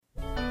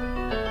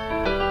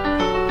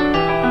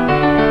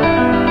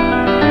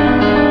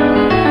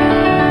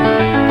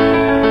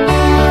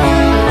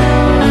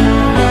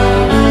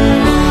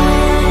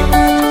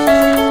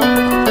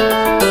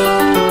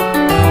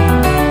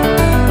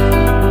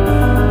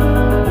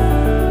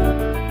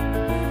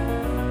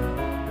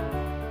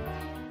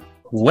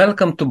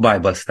Welcome to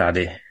Bible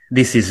Study.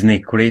 This is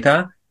Nick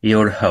Creta,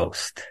 your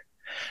host.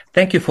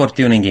 Thank you for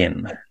tuning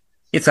in.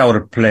 It's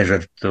our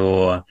pleasure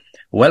to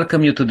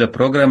welcome you to the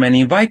program and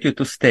invite you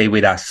to stay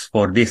with us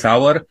for this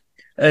hour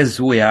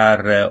as we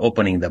are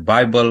opening the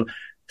Bible,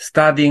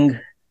 studying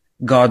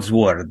God's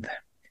Word.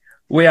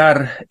 We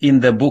are in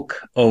the book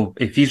of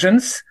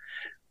Ephesians.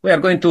 We are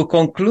going to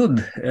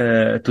conclude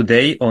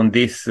today on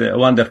this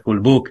wonderful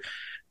book,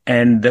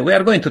 and we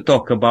are going to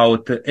talk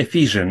about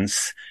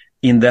Ephesians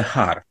in the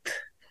heart.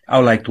 I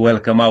would like to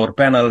welcome our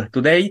panel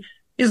today.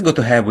 It's good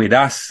to have with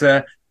us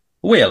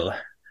Will.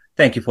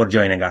 Thank you for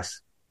joining us.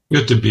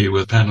 Good to be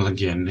with panel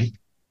again, Nick.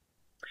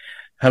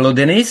 Hello,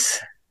 Denise.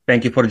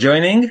 Thank you for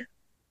joining.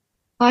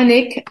 Hi,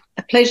 Nick.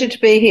 A pleasure to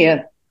be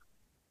here.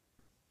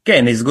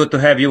 Ken, it's good to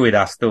have you with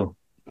us too.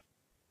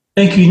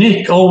 Thank you,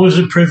 Nick. Always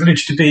a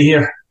privilege to be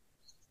here.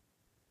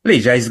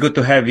 Lydia, it's good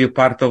to have you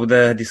part of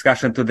the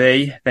discussion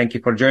today. Thank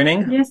you for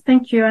joining. Yes,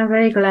 thank you. I'm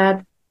very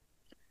glad.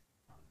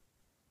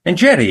 And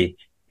Jerry,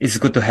 it's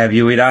good to have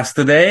you with us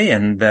today.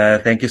 And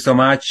thank you so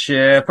much.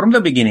 From the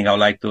beginning, I would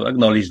like to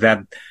acknowledge that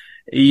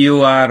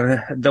you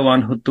are the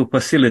one to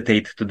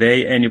facilitate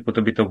today, and you put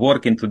a bit of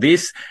work into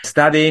this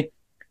study.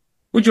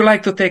 Would you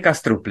like to take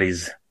us through,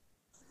 please?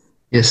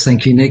 Yes,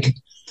 thank you, Nick.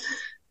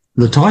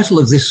 The title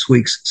of this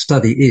week's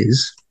study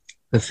is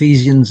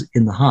Ephesians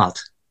in the Heart.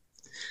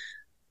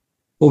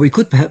 Or we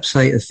could perhaps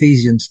say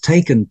Ephesians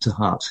taken to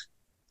heart.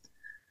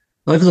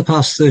 Over the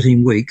past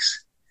 13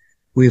 weeks,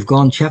 we have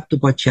gone chapter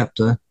by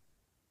chapter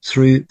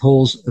through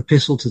Paul's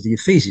epistle to the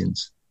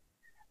Ephesians,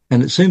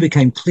 and it soon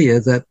became clear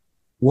that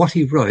what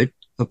he wrote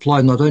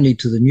applied not only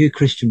to the new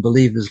Christian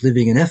believers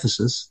living in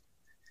Ephesus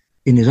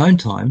in his own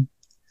time,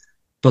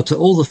 but to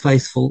all the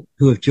faithful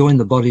who have joined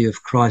the body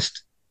of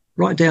Christ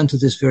right down to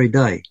this very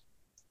day.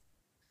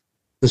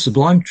 The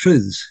sublime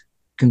truths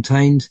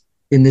contained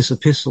in this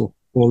epistle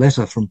or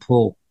letter from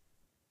Paul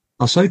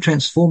are so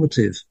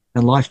transformative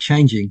and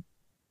life-changing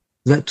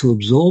that to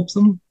absorb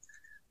them,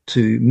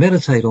 to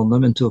meditate on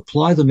them, and to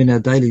apply them in our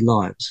daily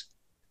lives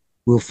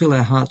will fill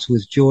our hearts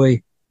with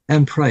joy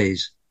and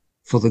praise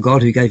for the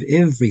God who gave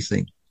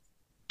everything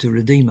to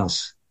redeem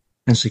us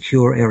and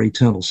secure our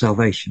eternal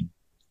salvation.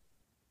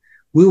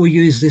 We will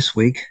use this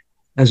week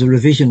as a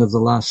revision of the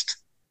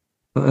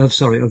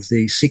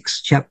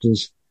 6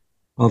 chapters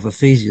of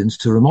Ephesians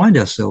to remind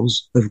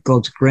ourselves of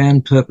God's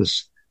grand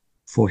purpose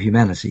for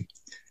humanity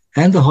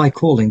and the high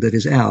calling that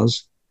is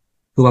ours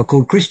who are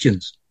called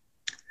Christians.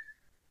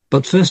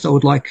 But first, I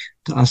would like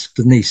to ask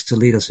Denise to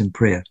lead us in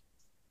prayer.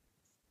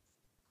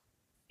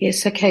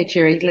 Yes, okay,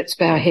 Jerry, let's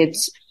bow our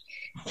heads.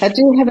 Our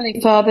dear Heavenly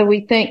Father,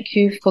 we thank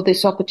you for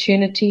this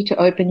opportunity to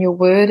open your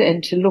word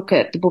and to look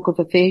at the book of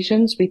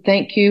Ephesians. We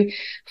thank you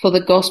for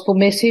the gospel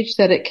message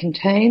that it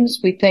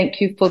contains. We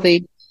thank you for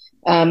the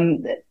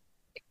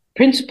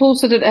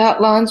principles that it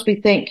outlines.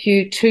 We thank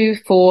you too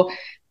for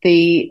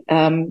the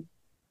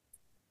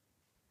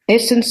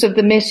essence of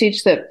the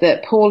message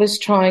that Paul is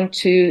trying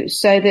to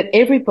say, that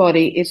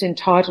everybody is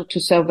entitled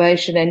to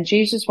salvation, and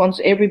Jesus wants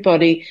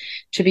everybody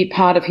to be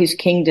part of his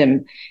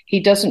kingdom. He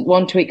doesn't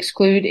want to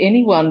exclude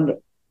anyone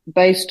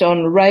based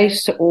on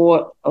race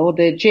or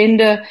their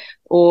gender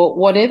or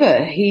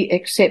whatever. He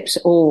accepts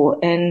all.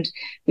 And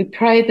we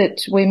pray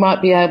that we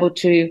might be able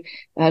to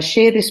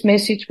share this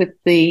message with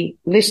the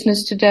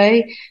listeners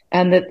today,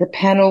 and that the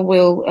panel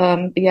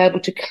will be able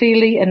to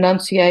clearly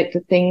enunciate the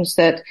things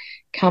that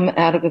come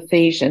out of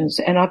Ephesians.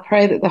 And I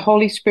pray that the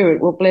Holy Spirit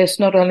will bless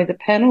not only the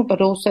panel,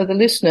 but also the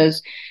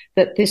listeners,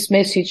 that this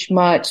message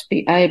might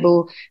be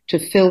able to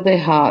fill their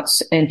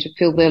hearts and to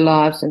fill their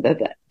lives, and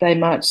that they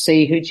might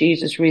see who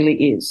Jesus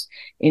really is.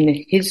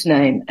 In his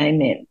name,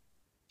 amen.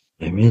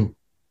 Amen.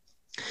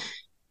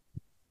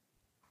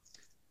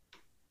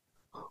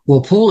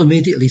 Well, Paul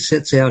immediately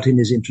sets out in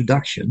his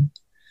introduction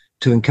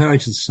to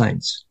encourage the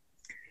saints,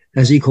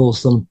 as he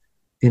calls them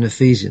in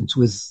Ephesians,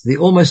 with the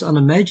almost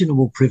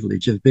unimaginable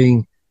privilege of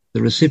being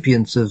the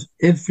recipients of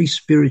every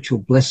spiritual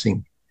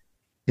blessing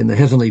in the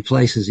heavenly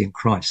places in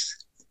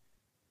Christ,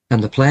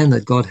 and the plan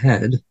that God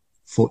had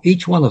for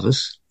each one of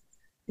us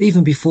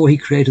even before he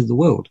created the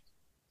world.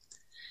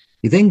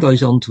 He then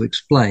goes on to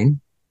explain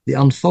the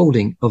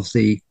unfolding of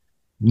the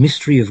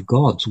mystery of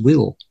God's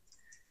will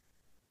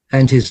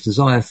and his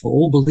desire for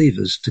all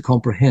believers to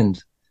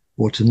comprehend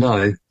or to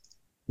know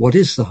what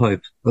is the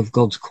hope of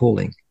God's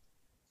calling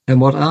and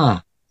what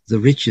are the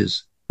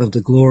riches of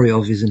the glory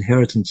of his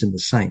inheritance in the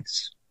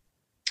saints.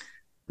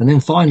 And then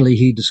finally,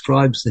 he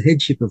describes the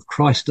headship of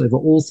Christ over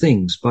all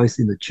things, both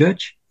in the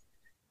church,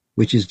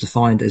 which is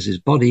defined as his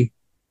body,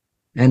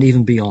 and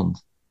even beyond.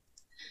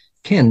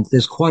 Ken,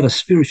 there's quite a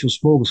spiritual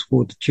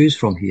smorgasbord to choose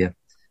from here.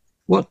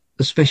 What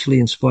especially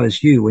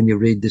inspires you when you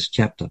read this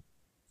chapter?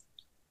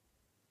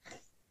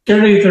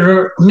 Gary, there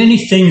are many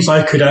things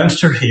I could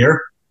answer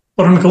here,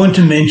 but I'm going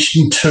to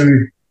mention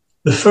two.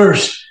 The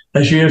first,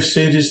 as you have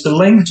said, is the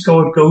lengths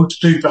God goes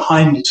to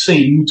behind the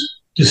scenes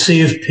to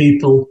save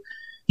people.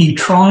 He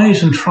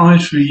tries and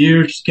tries for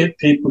years to get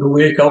people to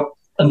wake up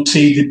and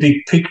see the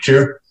big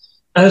picture.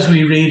 As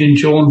we read in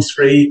John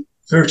 3,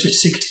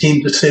 verses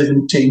 16 to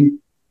 17,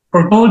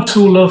 For God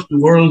so loved the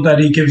world that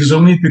he gave his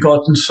only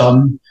begotten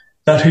Son,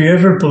 that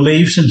whoever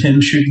believes in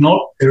him should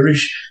not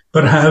perish,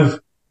 but have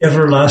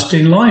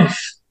everlasting life.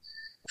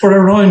 For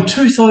around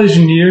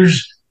 2,000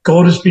 years,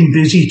 God has been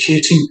busy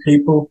chasing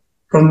people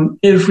from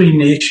every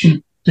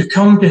nation to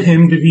come to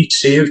him to be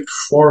saved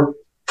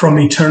from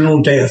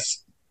eternal death.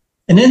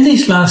 And in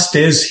these last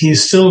days, he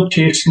is still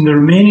chasing the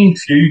remaining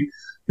few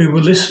who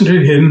will listen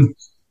to him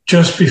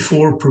just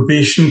before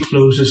probation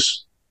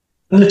closes.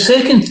 And the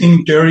second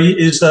thing, Jerry,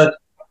 is that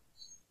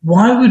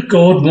why would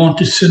God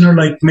want a sinner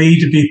like me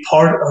to be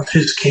part of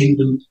his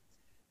kingdom?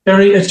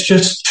 Jerry, it's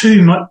just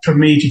too much for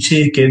me to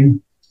take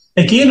in.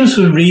 Again, as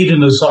we read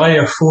in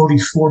Isaiah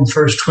 44 and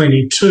verse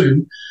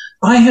 22,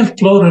 I have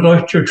blotted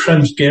out your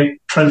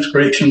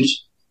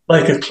transgressions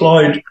like a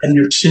cloud and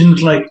your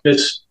sins like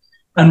this,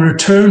 and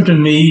return to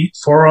me,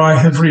 for I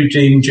have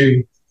redeemed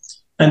you.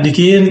 And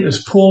again,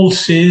 as Paul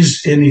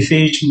says in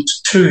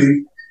Ephesians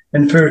 2,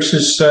 in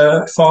verses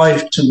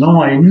 5 to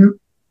 9,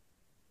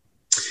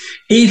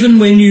 even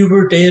when you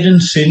were dead in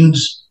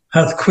sins,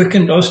 hath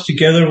quickened us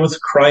together with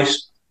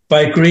Christ.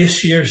 By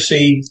grace ye are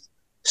saved,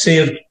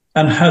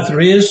 and hath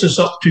raised us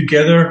up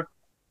together,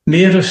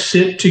 made us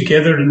sit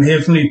together in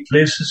heavenly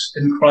places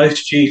in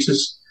Christ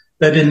Jesus,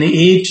 that in the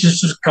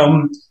ages to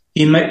come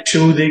he might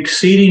show the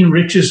exceeding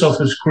riches of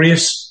his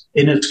grace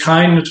in its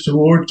kindness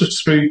towards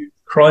us through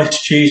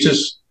Christ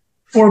Jesus.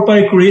 For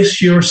by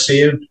grace you are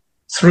saved,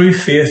 through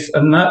faith,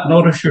 and that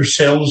not of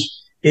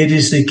yourselves. It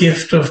is the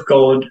gift of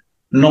God,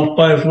 not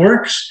by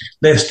works,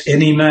 lest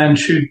any man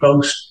should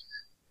boast.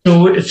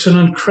 So it's an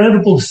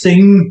incredible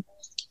thing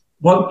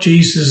what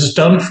Jesus has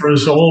done for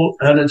us all,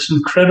 and it's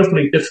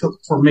incredibly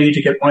difficult for me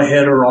to get my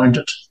head around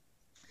it.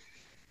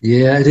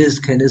 Yeah, it is,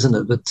 Ken, isn't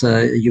it? But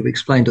you've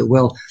explained it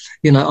well.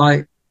 You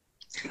know,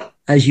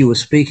 as you were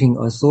speaking,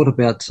 I thought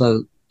about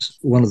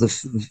one of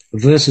the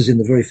verses in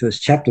the very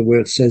first chapter where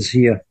it says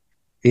here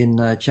in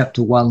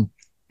chapter 1,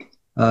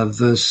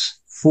 verse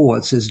 4,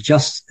 it says,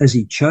 just as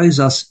he chose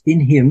us in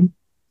him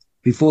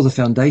before the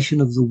foundation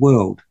of the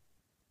world,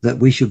 that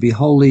we should be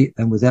holy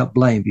and without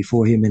blame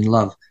before him in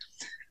love.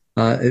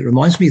 It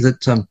reminds me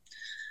that,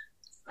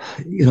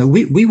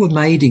 we were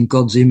made in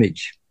God's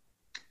image.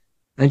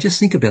 And just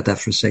think about that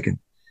for a second.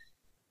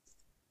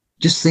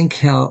 Just think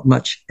how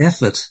much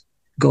effort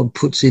God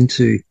puts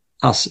into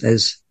us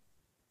as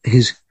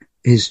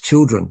his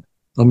children.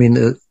 I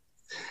mean,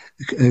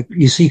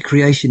 you see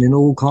creation in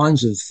all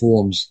kinds of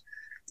forms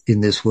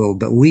in this world,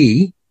 but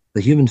we,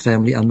 the human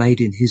family, are made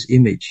in his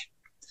image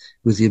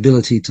with the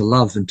ability to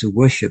love and to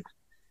worship.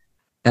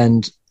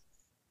 And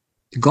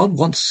God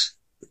wants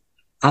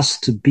us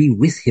to be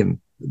with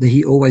him.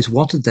 He always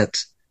wanted that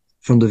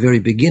from the very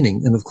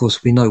beginning. And of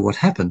course, we know what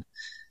happened.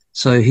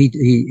 So he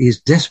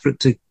is desperate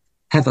to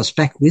have us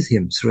back with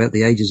him throughout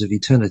the ages of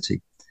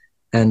eternity.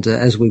 And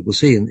as we will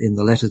see in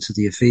the letter to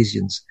the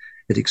Ephesians,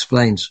 it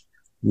explains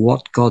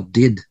what God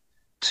did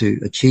to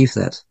achieve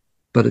that.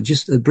 But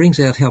it brings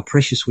out how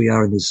precious we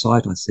are in his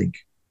sight, I think,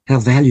 how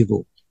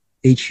valuable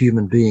each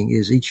human being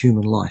is, each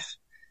human life,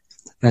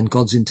 and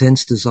God's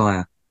intense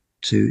desire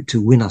to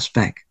win us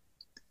back.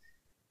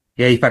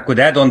 Yeah, if I could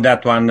add on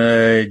that one,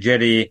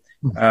 Jerry,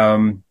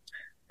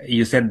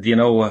 you said,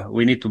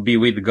 we need to be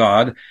with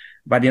God.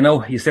 But,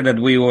 you said that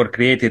we were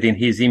created in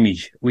his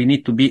image. We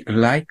need to be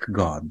like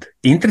God.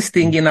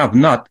 Interesting enough,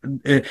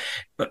 to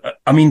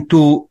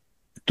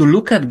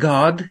look at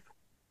God,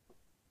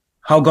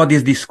 how God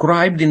is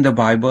described in the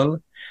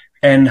Bible,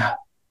 and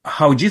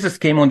how Jesus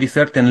came on this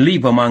earth and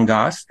live among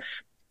us.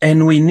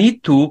 And we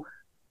need to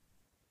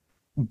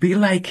be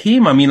like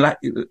him. Like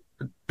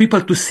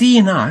people to see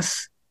in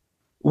us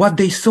what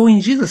they saw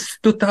in Jesus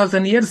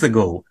 2,000 years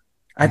ago.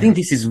 I think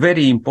this is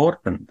very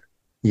important.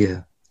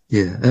 Yeah.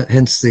 Yeah.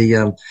 Hence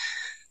the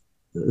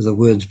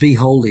words, be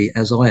holy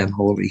as I am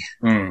holy.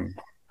 Mm.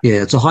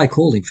 Yeah. It's a high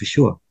calling for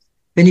sure.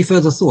 Any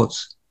further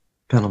thoughts,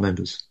 panel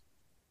members?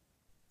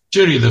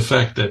 Jerry, the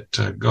fact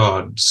that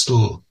God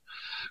still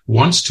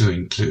wants to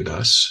include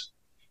us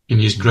in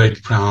his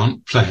great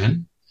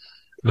plan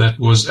that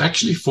was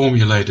actually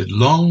formulated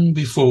long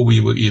before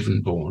we were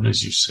even born,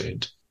 as you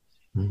said.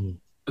 Mm.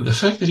 The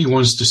fact that he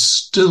wants to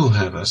still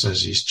have us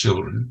as his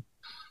children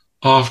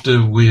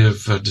after we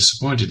have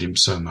disappointed him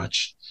so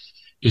much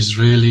is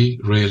really,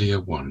 really a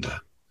wonder.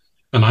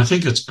 And I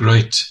think it's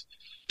great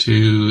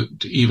to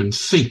even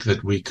think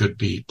that we could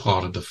be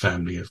part of the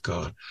family of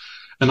God.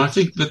 And I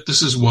think that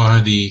this is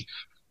why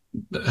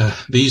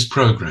these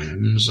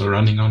programs are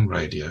running on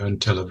radio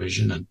and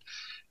television, and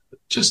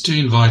just to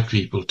invite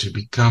people to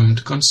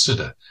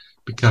consider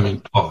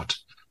becoming part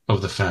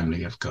of the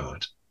family of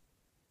God.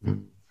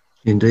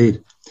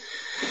 Indeed.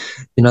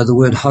 The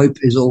word hope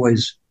is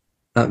always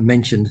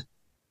mentioned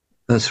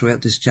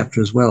throughout this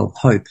chapter as well,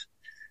 hope.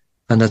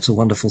 And that's a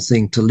wonderful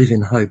thing, to live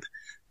in hope.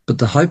 But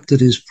the hope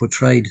that is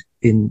portrayed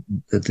in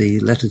the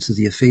letter to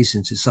the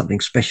Ephesians is something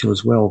special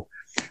as well,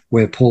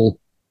 where Paul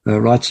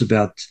writes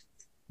about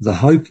the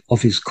hope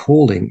of his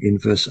calling in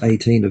verse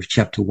 18 of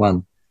chapter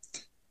 1.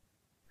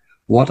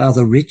 What are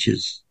the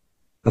riches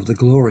of the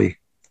glory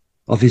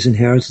of his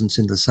inheritance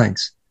in the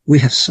saints? we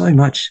have so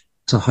much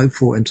to hope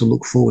for and to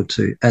look forward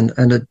to. And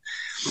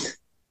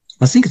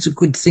I think it's a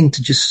good thing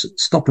to just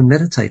stop and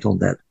meditate on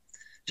that.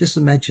 Just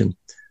imagine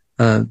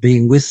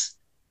being with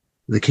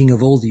the King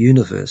of all the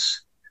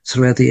universe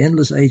throughout the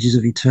endless ages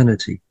of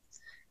eternity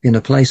in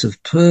a place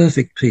of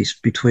perfect peace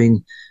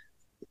between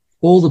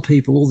all the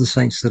people, all the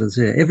saints that are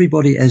there,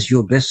 everybody as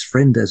your best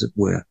friend, as it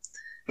were,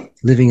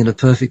 living in a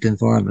perfect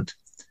environment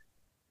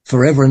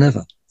forever and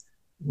ever.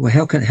 Well,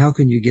 how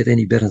can you get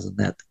any better than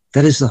that?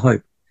 That is the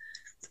hope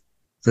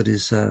that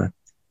is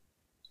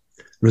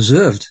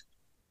reserved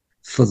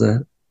for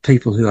the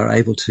people who are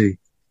able to,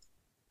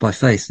 by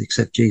faith,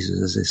 accept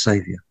Jesus as their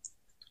Saviour.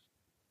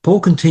 Paul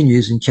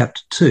continues in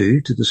chapter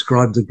 2 to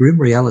describe the grim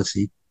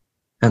reality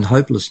and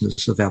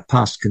hopelessness of our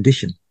past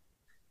condition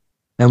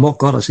and what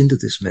got us into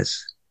this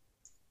mess.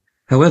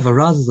 However,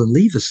 rather than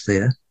leave us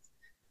there,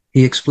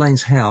 he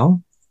explains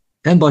how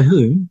and by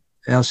whom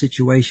our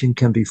situation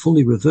can be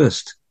fully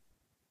reversed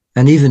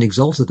and even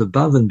exalted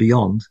above and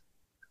beyond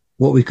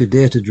what we could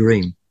dare to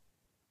dream.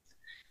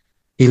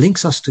 He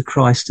links us to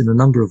Christ in a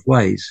number of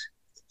ways,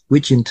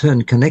 which in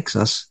turn connects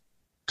us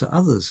to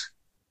others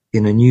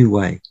in a new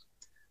way,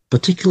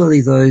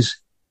 particularly those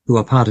who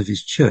are part of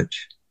his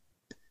church.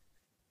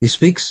 He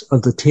speaks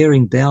of the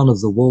tearing down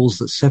of the walls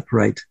that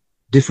separate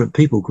different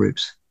people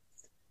groups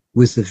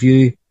with the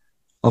view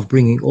of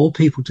bringing all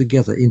people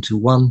together into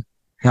one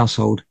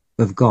household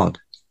of God.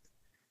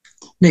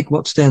 Nick,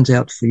 what stands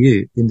out for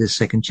you in this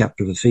second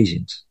chapter of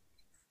Ephesians?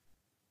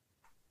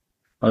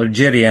 Well,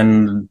 Jerry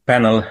and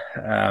panel,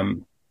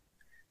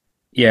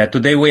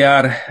 today we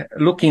are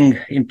looking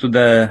into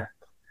the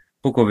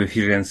book of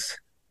Ephesians,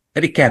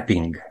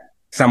 recapping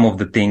some of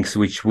the things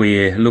which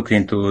we looked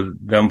into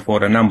them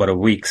for a number of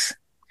weeks.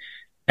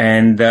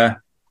 And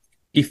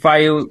if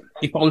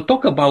I'll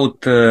talk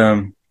about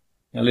a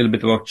little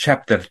bit about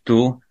chapter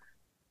 2,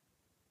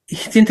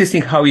 it's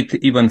interesting how it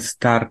even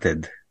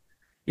started.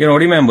 You know,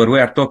 remember, we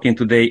are talking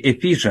today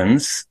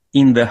Ephesians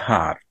in the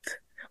heart,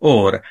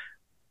 or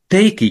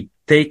taking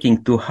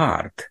to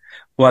heart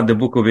what the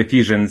book of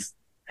Ephesians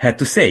had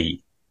to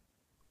say.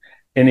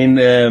 And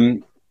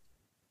in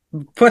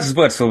first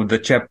verse of the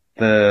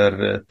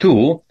chapter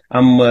 2,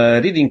 I'm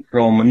reading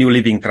from New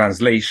Living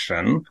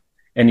Translation,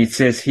 and it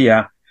says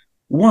here,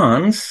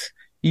 once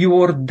you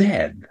were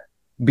dead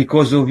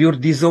because of your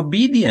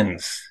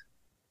disobedience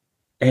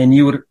and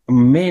your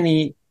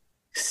many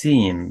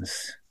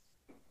sins.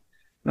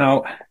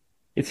 Now,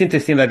 it's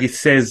interesting that it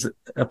says,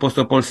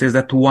 Apostle Paul says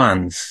that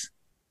once,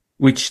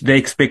 which the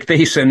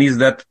expectation is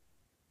that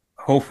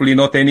hopefully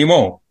not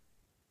anymore.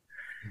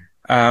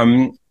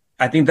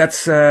 I think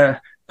that's a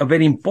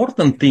very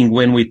important thing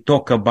when we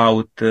talk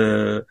about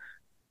the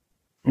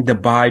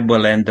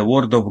Bible and the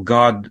Word of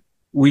God,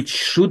 which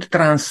should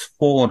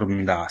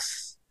transform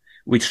us,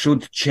 which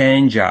should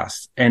change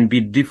us and be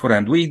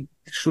different. We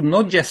should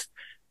not just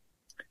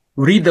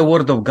read the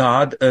Word of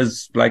God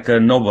as like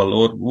a novel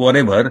or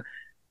whatever.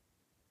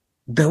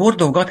 The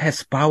Word of God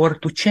has power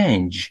to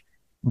change,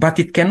 but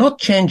it cannot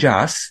change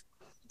us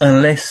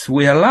unless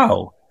we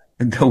allow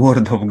the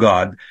Word of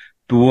God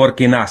to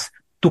work in us,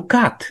 to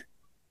cut,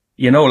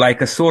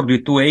 like a sword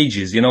with two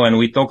edges, and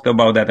we talked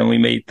about that and we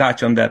may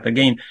touch on that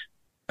again,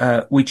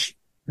 which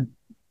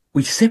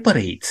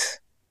separates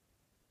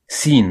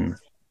sin,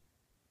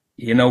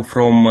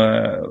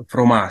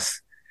 from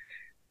us.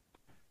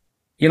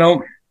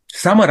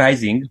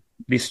 Summarizing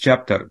this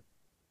chapter,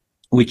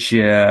 which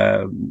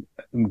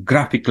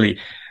graphically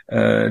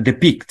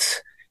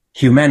depicts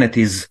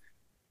humanity's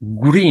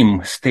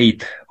grim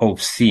state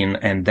of sin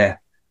and death,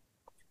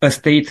 a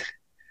state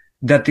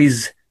that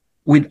is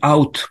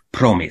without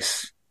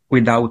promise,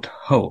 without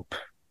hope,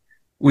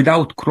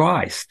 without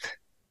Christ,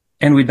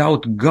 and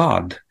without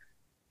God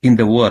in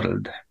the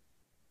world.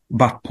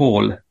 But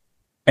Paul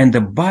and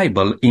the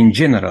Bible in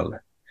general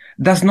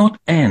does not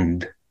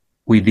end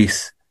with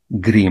this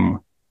grim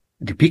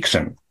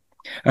depiction.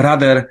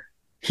 Rather,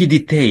 he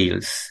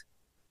details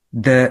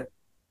the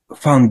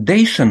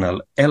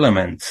foundational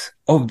elements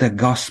of the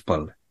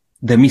gospel,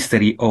 the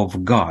mystery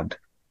of God,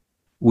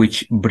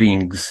 which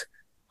brings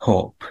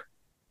hope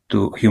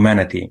to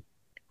humanity.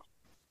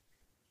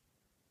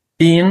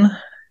 In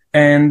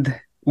and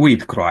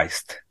with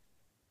Christ,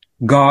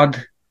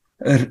 God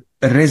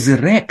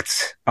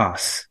resurrects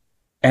us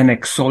and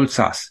exalts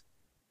us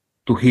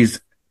to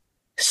his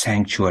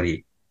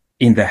sanctuary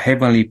in the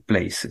heavenly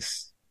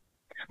places.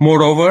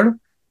 Moreover,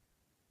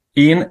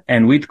 in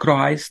and with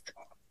Christ,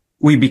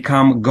 we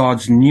become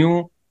God's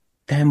new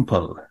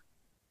temple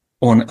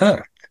on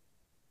earth.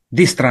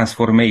 This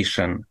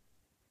transformation,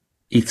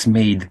 it's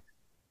made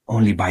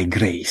only by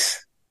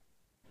grace.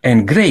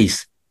 And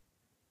grace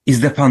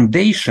is the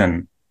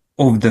foundation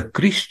of the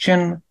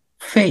Christian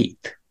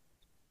faith.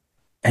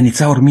 And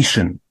it's our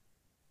mission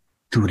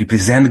to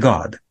represent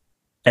God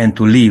and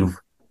to live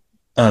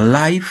a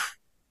life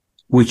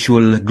which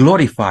will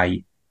glorify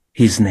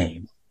his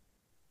name.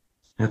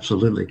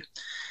 Absolutely.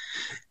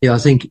 Yeah, I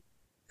think,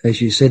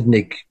 as you said,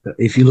 Nick,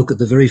 if you look at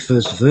the very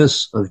first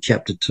verse of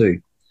chapter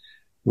 2,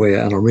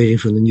 and I'm reading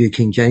from the New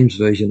King James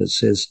Version, it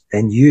says,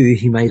 "And you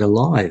he made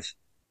alive,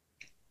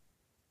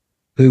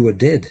 who were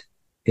dead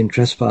in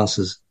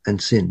trespasses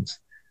and sins."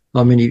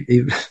 I mean,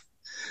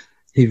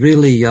 he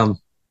really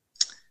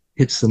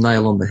hits the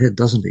nail on the head,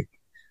 doesn't he?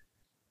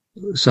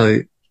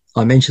 So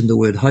I mentioned the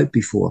word hope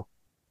before.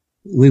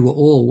 We were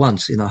all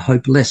once in a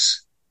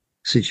hopeless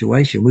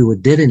situation. We were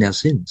dead in our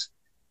sins.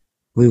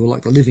 We were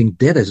like the living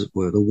dead, as it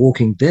were, the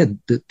walking dead,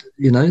 that,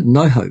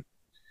 no hope.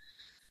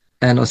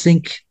 And I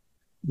think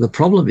the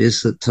problem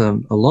is that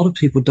a lot of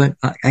people don't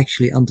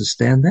actually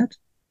understand that.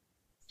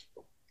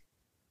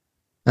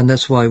 And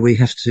that's why we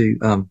have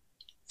to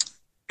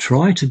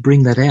try to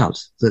bring that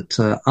out,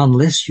 that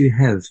unless you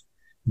have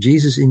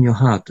Jesus in your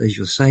heart as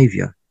your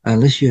Savior,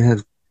 unless you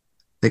have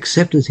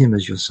accepted him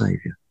as your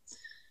Savior,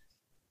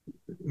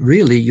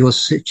 really your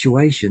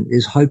situation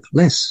is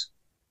hopeless.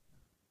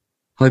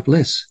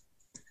 Hopeless.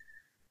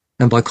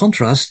 And by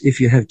contrast, if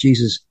you have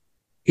Jesus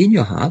in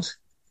your heart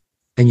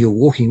and you're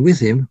walking with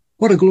him,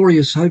 what a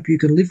glorious hope you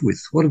can live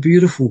with. What a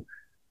beautiful,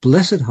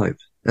 blessed hope,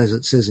 as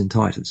it says in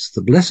Titus,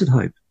 the blessed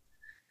hope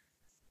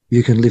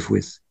you can live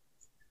with.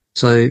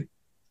 So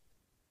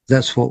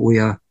that's what we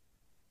are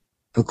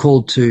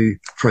called to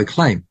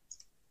proclaim,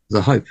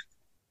 the hope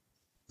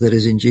that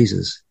is in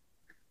Jesus,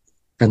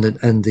 and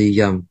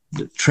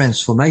the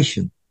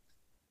transformation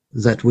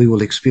that we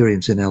will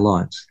experience in our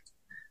lives.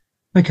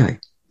 Okay.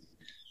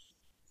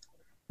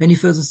 Any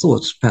further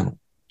thoughts, panel?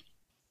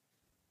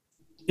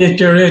 Yeah,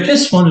 Gary, I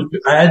just wanted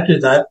to add to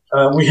that.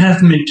 We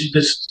have mentioned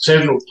this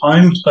several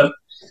times, but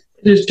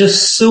it is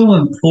just so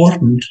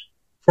important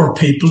for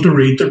people to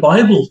read their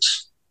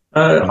Bibles.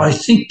 I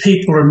think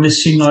people are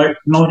missing out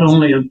not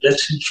only on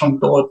blessings from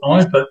God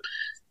now, but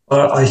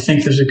I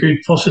think there's a good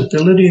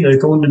possibility they're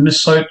going to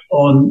miss out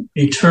on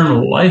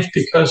eternal life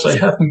because they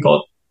haven't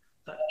got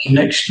that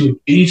connection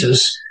with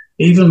Jesus,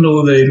 even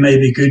though they may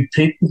be good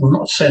people. We're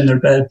not saying they're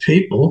bad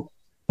people,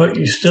 but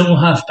you still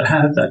have to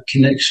have that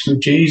connection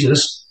with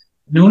Jesus.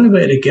 The only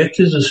way to get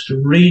this is to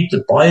read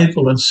the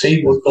Bible and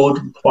see what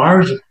God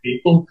requires of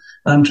people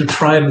and to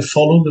try to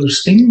follow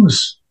those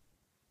things.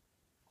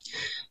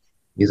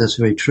 Yeah, that's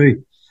very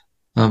true.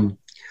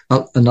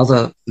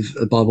 Another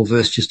Bible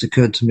verse just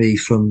occurred to me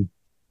from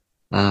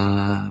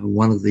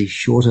one of the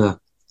shorter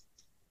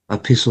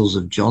epistles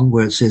of John,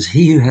 where it says,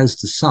 "He who has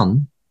the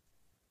Son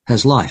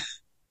has life.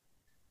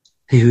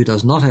 He who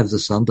does not have the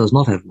Son does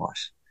not have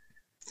life."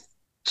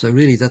 So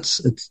really it's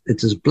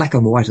as black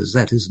and white as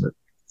that, isn't it?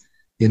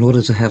 In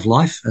order to have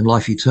life and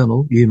life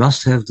eternal, you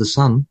must have the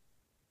Son.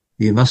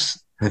 You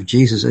must have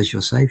Jesus as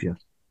your Savior.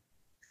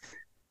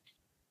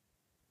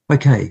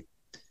 Okay.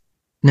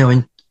 Now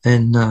in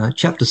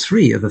chapter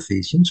 3 of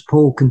Ephesians,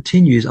 Paul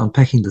continues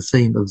unpacking the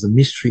theme of the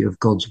mystery of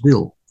God's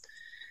will,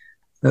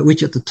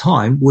 which at the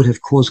time would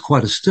have caused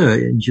quite a stir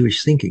in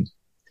Jewish thinking.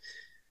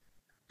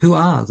 Who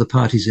are the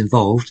parties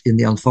involved in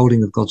the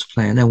unfolding of God's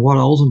plan, and what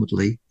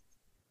ultimately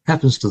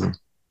happens to them?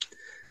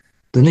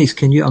 Denise,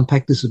 can you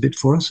unpack this a bit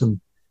for us? And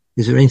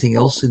is there anything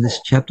else in this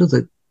chapter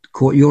that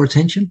caught your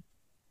attention?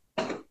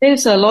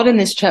 There's a lot in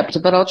this chapter,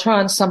 but I'll try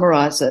and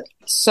summarize it.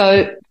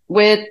 So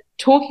we're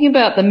talking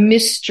about the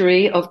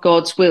mystery of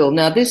God's will.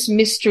 Now, this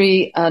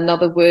mystery,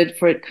 another word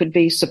for it could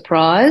be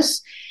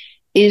surprise,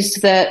 is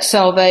that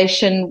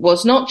salvation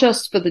was not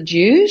just for the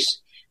Jews,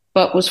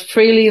 but was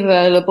freely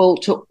available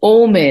to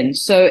all men.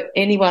 So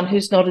anyone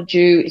who's not a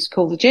Jew is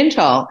called a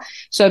Gentile.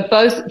 So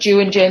both Jew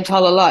and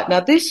Gentile alike. Now,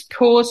 this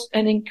caused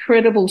an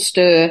incredible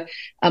stir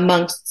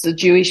amongst the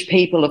Jewish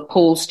people of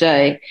Paul's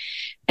day.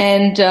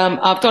 And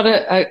I've got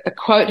a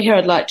quote here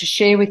I'd like to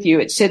share with you.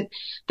 It said,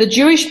 "The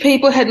Jewish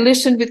people had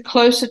listened with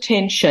close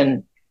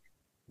attention,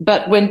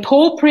 but when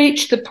Paul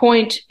preached the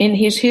point in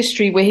his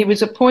history where he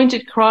was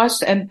appointed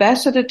Christ's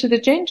ambassador to the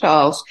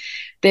Gentiles,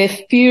 their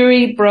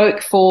fury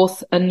broke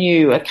forth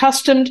anew.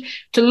 Accustomed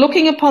to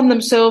looking upon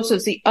themselves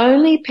as the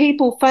only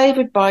people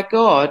favored by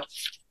God,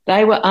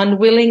 they were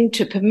unwilling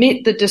to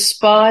permit the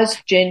despised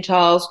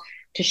Gentiles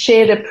to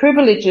share the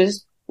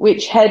privileges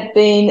which had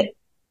been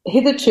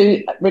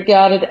hitherto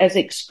regarded as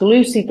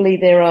exclusively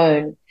their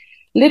own.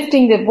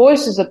 Lifting their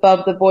voices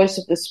above the voice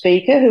of the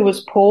speaker, who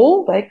was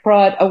Paul, they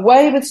cried,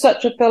 'Away with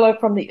such a fellow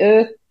from the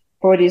earth,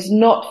 for it is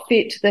not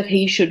fit that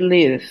he should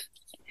live.'"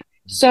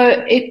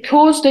 So it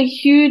caused a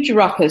huge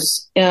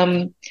ruckus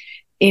in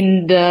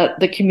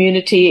the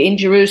community in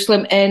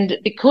Jerusalem, and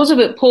because of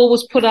it, Paul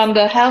was put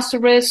under house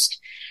arrest,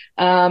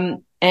 but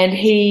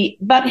he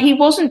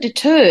wasn't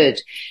deterred.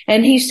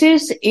 And he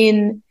says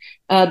in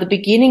the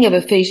beginning of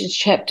Ephesians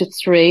chapter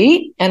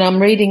 3, and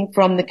I'm reading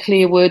from the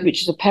Clear Word,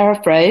 which is a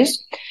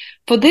paraphrase,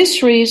 "For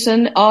this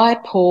reason, I,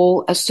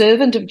 Paul, a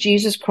servant of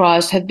Jesus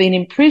Christ, have been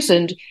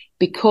imprisoned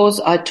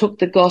because I took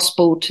the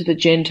gospel to the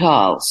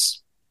Gentiles."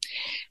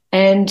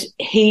 And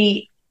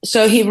he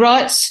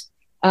writes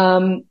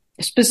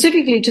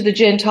specifically to the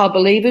Gentile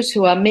believers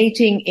who are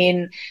meeting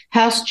in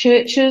house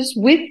churches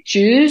with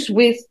Jews,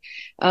 with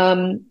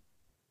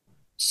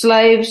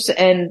slaves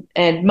and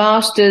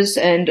masters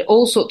and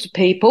all sorts of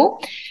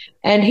people,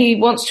 and he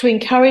wants to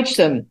encourage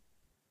them.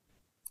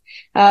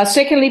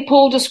 Secondly,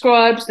 Paul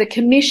describes the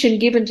commission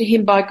given to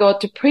him by God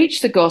to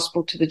preach the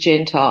gospel to the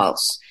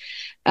Gentiles.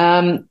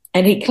 And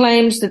he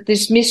claims that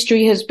this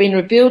mystery has been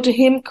revealed to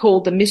him,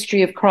 called the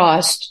mystery of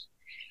Christ.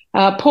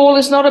 Paul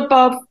is not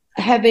above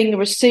having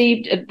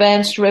received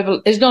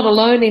is not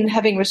alone in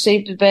having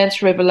received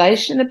advanced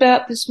revelation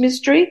about this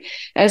mystery,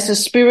 as the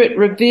Spirit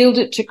revealed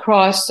it to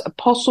Christ's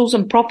apostles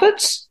and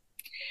prophets.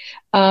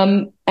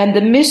 And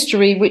the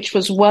mystery which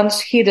was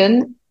once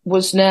hidden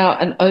was now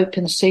an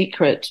open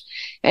secret.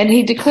 And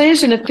he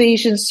declares in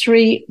Ephesians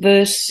 3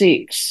 verse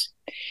 6,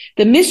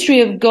 the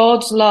mystery of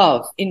God's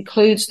love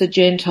includes the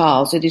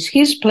Gentiles. It is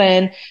his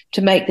plan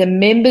to make them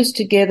members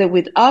together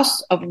with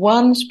us of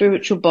one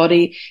spiritual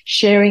body,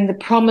 sharing the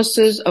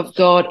promises of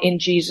God in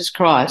Jesus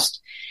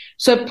Christ.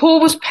 So Paul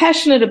was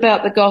passionate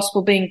about the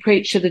gospel being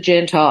preached to the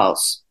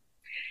Gentiles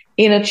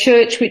in a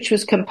church which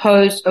was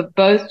composed of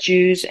both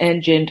Jews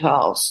and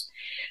Gentiles.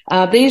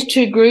 These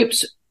two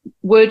groups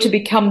were to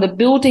become the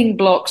building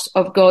blocks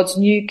of God's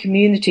new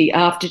community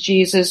after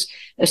Jesus'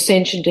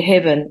 ascension to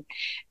heaven.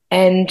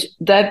 And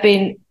they've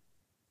been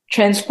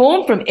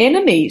transformed from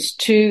enemies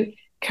to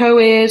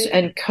co-heirs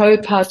and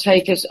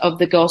co-partakers of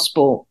the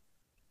gospel.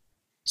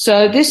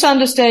 So this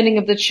understanding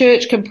of the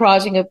church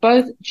comprising of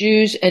both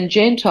Jews and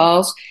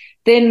Gentiles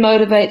then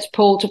motivates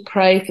Paul to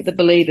pray for the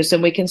believers.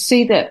 And we can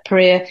see that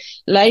prayer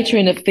later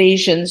in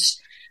Ephesians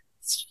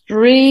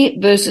 3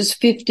 verses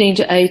 15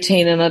 to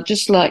 18. And I'd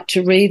just like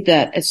to read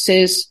that. It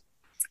says,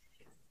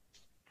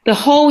 the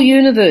whole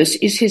universe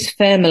is his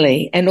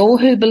family, and all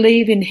who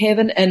believe in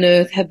heaven and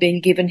earth have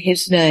been given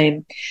his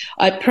name.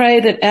 I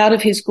pray that out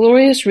of his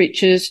glorious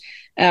riches,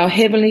 our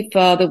Heavenly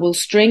Father will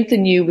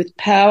strengthen you with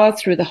power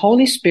through the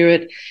Holy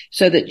Spirit,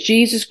 so that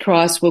Jesus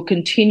Christ will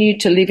continue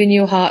to live in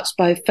your hearts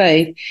by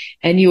faith,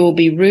 and you will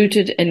be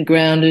rooted and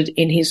grounded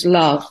in his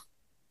love.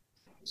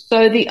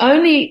 So the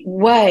only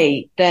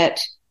way that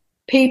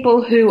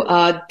people who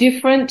are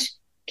different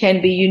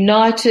can be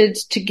united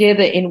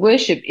together in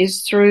worship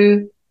is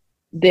through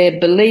their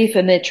belief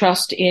and their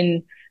trust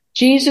in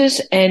Jesus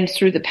and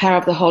through the power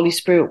of the Holy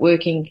Spirit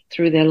working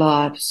through their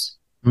lives.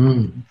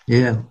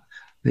 Yeah,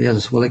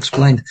 that's well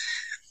explained.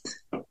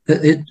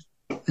 It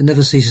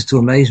never ceases to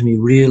amaze me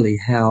really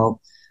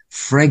how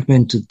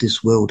fragmented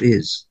this world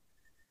is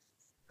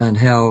and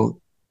how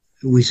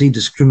we see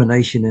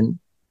discrimination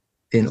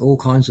in all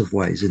kinds of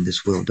ways in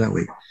this world, don't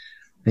we?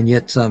 And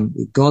yet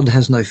God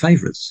has no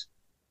favorites.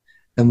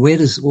 And where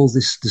does all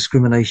this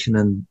discrimination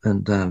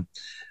and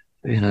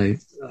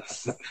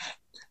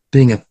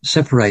being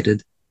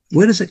separated,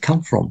 where does it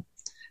come from?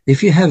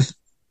 If you have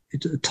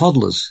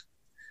toddlers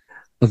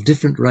of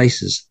different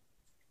races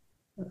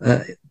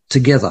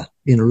together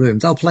in a room,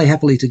 they'll play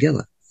happily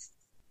together.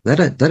 They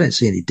don't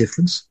see any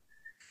difference.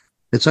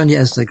 It's only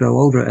as they grow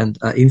older and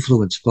are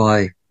influenced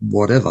by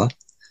whatever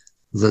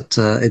that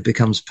it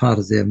becomes part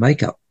of their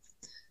makeup.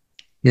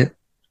 Yeah,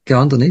 go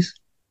on, Denise.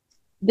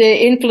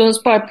 They're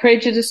influenced by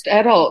prejudiced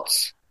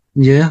adults.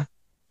 Yeah,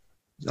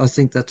 I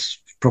think that's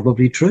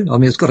probably true. I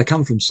mean, it's got to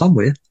come from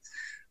somewhere.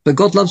 But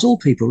God loves all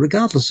people,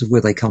 regardless of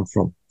where they come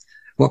from,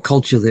 what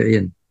culture they're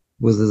in,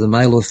 whether they're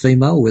male or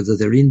female, whether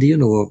they're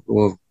Indian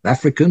or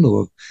African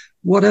or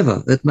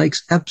whatever. It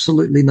makes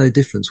absolutely no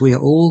difference. We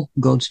are all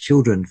God's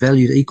children,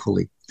 valued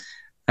equally.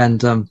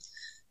 And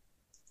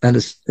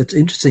it's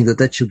interesting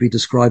that should be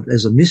described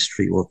as a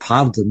mystery, or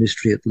part of the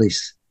mystery at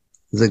least,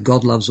 that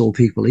God loves all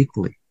people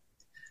equally.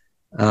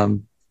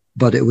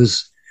 But it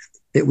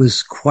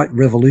was quite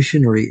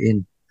revolutionary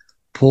in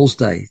Paul's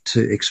day to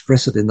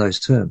express it in those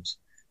terms,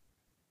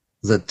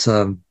 that,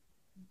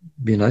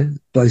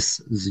 both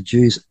the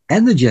Jews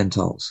and the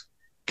Gentiles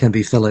can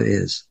be fellow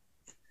heirs.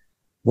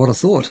 What a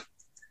thought.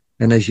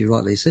 And as you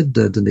rightly said,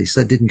 Denise,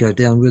 that didn't go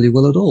down really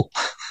well at all.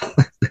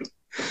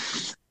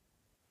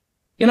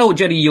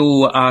 Jerry,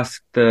 you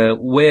asked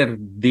where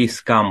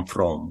this come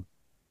from.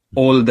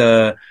 All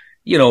the,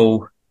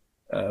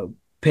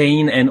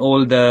 pain and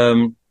all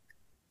the,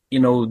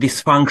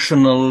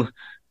 dysfunctional,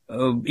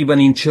 even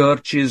in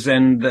churches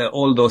and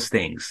all those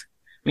things.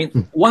 I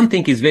mean, one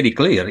thing is very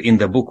clear in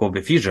the book of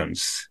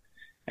Ephesians,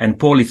 and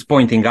Paul is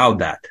pointing out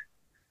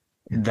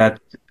that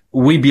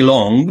we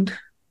belonged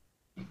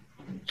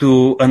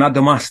to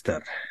another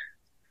master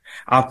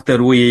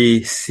after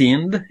we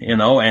sinned,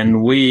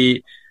 and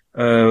we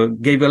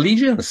gave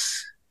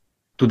allegiance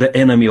to the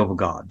enemy of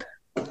God,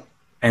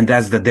 and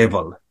that's the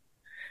devil.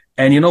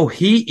 And,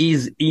 he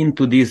is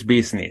into this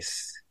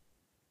business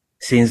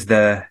since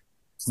the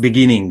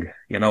beginning,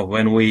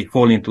 when we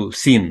fall into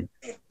sin.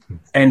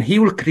 And he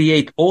will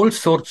create all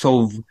sorts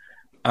of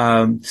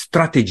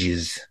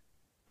strategies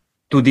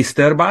to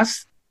disturb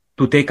us,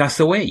 to take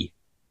us away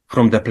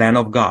from the plan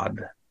of God.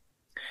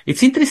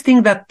 It's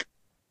interesting that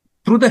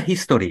through the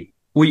history,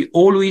 we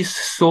always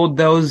saw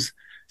those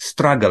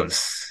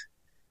struggles.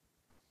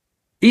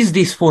 Is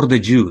this for the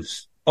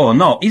Jews? Oh,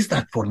 no. Is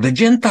that for the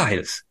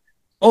Gentiles?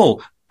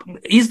 Oh,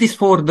 is this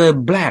for the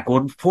black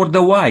or for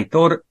the white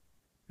or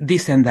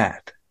this and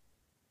that?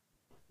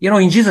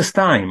 In Jesus'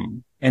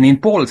 time and in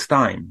Paul's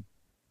time,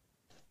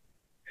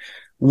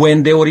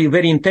 when they were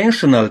very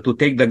intentional to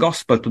take the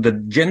gospel to the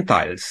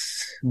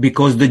Gentiles,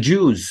 because the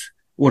Jews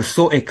were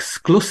so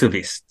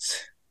exclusivists.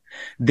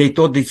 They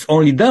thought it's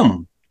only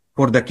them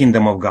for the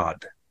kingdom of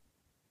God.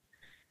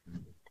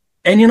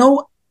 And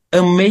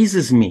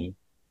amazes me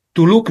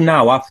to look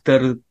now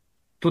after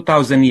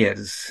 2000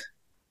 years,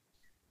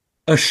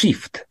 a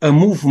shift, a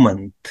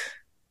movement,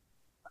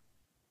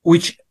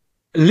 which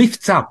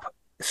lifts up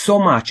so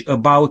much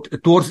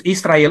towards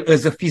Israel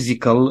as a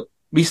physical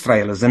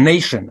Israel, as a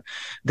nation,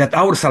 that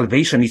our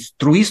salvation is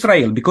through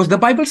Israel, because the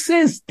Bible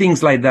says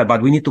things like that,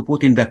 but we need to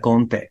put in the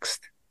context.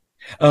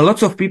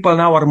 Lots of people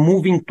now are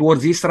moving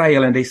towards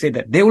Israel, and they say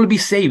that they will be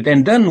saved,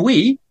 and then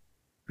we,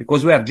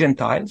 because we are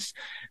Gentiles,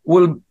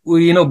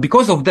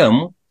 because of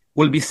them,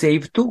 will be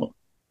saved too.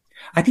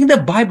 I think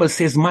the Bible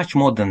says much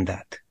more than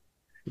that.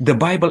 The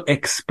Bible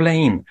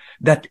explains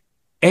that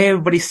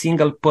every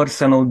single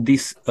person on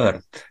this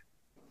earth,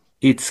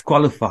 it's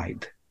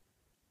qualified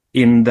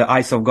in the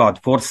eyes of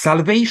God for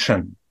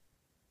salvation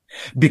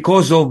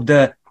because of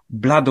the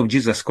blood of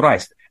Jesus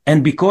Christ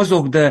and because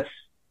of the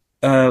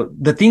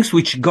things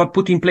which God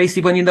put in place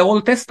even in the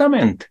Old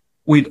Testament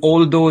with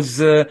all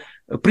those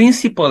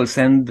principles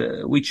and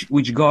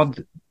which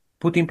God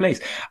put in place.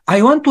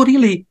 I want to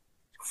really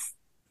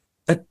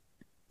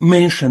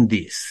mention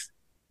this.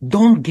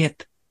 Don't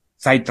get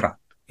sidetracked,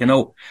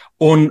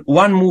 on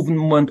one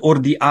movement or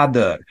the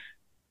other,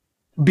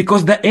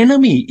 because the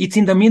enemy, it's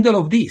in the middle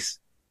of this,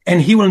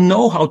 and he will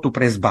know how to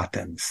press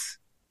buttons.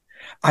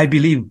 I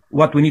believe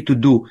what we need to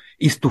do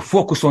is to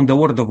focus on the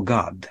Word of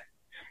God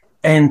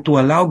and to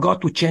allow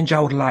God to change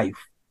our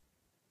life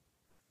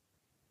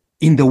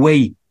in the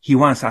way He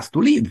wants us to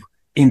live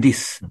in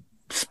these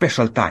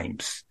special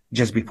times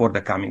just before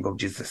the coming of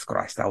Jesus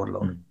Christ, our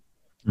Lord.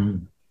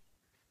 Mm.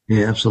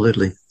 Yeah,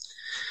 absolutely.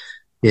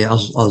 Yeah, I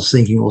was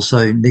thinking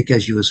also, Nick,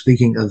 as you were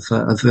speaking, of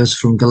a verse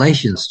from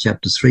Galatians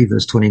chapter 3,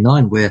 verse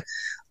 29, where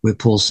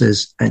Paul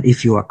says, "And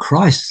if you are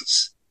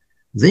Christ's,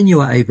 then you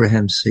are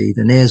Abraham's seed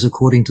and heirs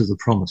according to the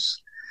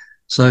promise."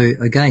 So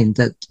again,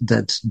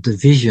 that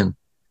division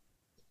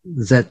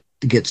that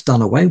gets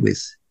done away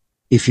with.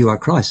 If you are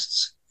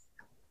Christ's,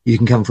 you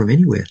can come from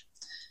anywhere.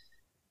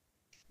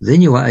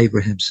 Then you are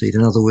Abraham's seed.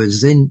 In other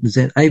words, then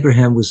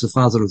Abraham was the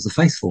father of the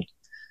faithful.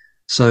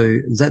 So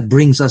that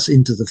brings us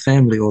into the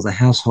family or the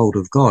household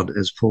of God,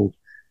 as Paul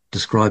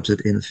describes it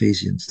in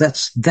Ephesians.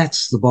 That's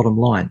the bottom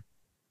line,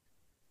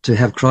 to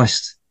have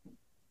Christ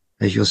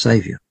as your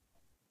Savior.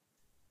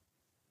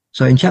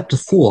 So in chapter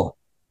 4,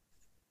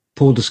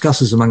 Paul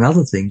discusses, among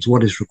other things,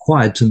 what is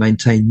required to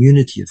maintain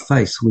unity of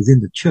faith within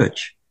the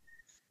church,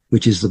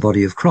 which is the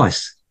body of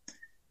Christ,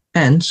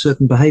 and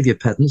certain behavior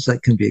patterns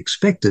that can be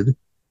expected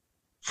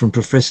from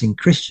professing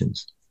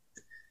Christians.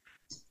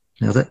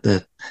 Now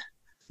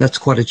that's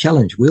quite a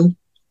challenge. Will,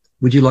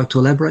 would you like to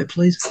elaborate,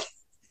 please?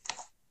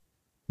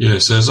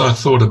 Yes, as I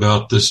thought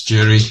about this,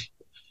 Jerry,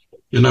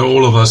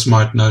 all of us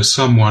might know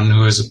someone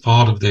who is a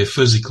part of their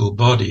physical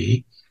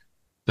body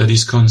that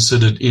is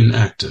considered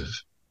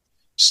inactive,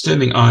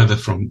 stemming either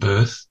from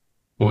birth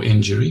or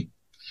injury.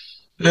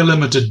 They're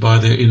limited by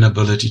their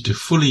inability to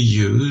fully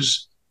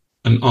use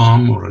an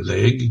arm or a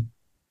leg,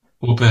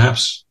 or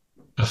perhaps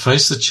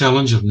face the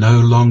challenge of no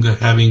longer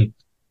having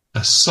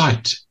a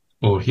sight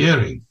or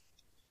hearing.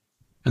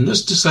 And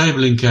this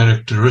disabling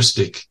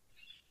characteristic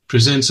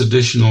presents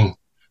additional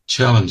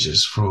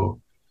challenges for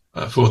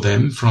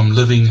them from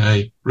living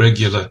a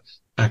regular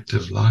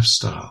active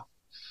lifestyle.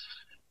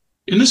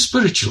 In a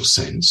spiritual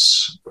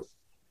sense,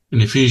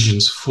 in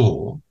Ephesians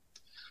 4,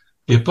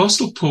 the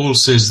Apostle Paul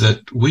says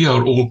that we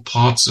are all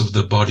parts of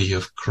the body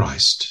of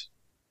Christ,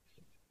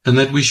 and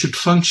that we should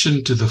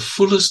function to the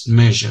fullest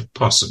measure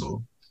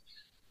possible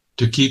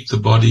to keep the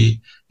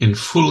body in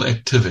full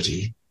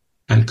activity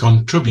and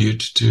contribute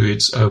to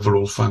its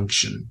overall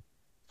function.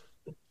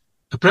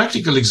 A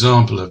practical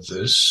example of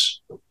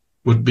this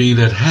would be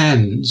that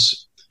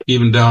hands,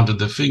 even down to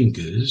the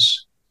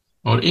fingers,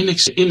 are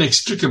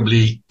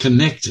inextricably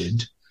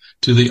connected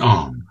to the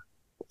arm,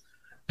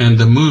 and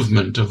the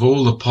movement of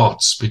all the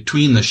parts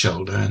between the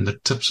shoulder and the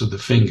tips of the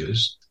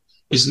fingers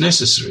is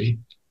necessary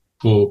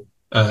for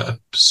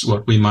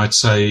what we might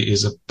say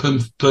is a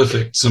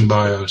perfect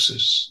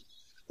symbiosis.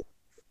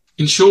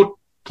 In short,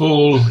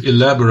 Paul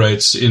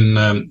elaborates in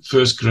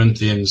 1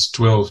 Corinthians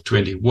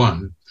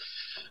 12:21,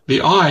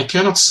 the eye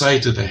cannot say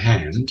to the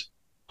hand,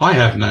 I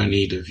have no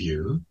need of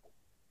you,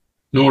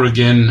 nor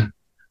again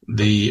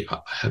the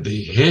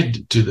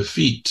head to the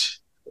feet,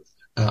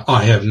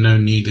 I have no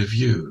need of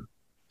you.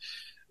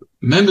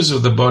 Members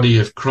of the body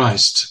of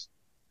Christ,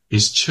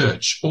 his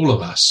church, all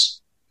of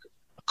us,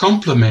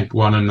 complement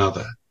one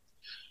another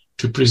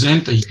to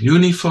present a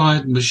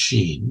unified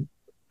machine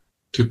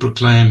to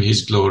proclaim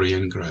his glory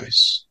and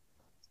grace.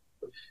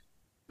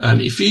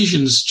 And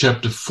Ephesians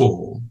chapter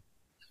 4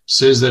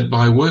 says that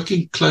by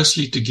working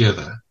closely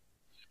together,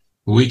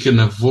 we can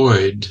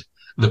avoid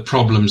the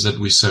problems that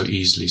we so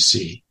easily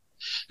see.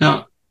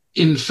 Now,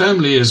 in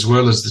family as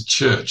well as the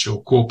church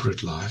or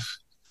corporate life,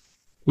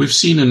 we've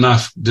seen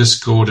enough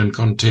discord and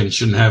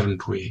contention,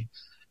 haven't we?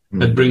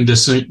 that bring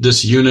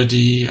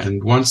disunity,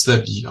 and once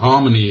that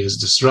harmony is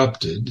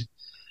disrupted,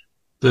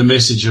 the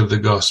message of the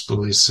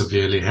gospel is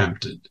severely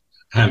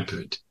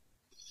hampered.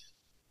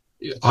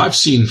 I've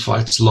seen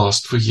fights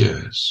last for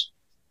years,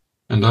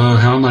 and oh,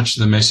 how much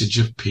the message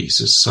of peace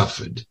has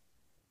suffered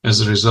as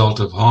a result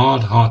of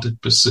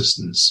hard-hearted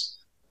persistence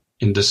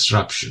in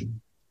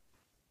disruption.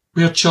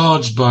 We are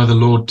charged by the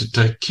Lord to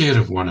take care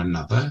of one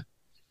another,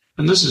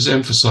 and this is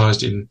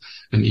emphasized in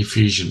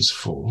Ephesians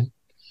 4.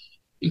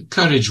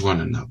 Encourage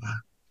one another,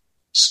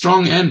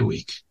 strong and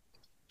weak,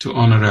 to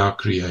honor our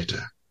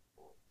Creator.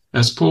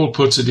 As Paul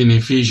puts it in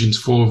Ephesians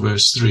 4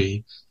 verse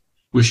 3,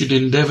 we should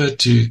endeavor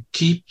to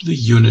keep the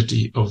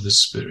unity of the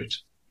Spirit.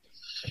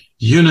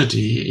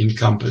 Unity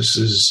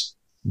encompasses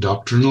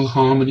doctrinal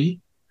harmony,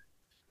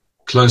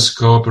 close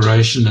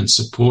cooperation and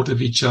support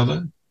of each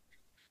other,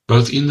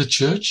 both in the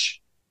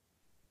church,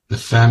 the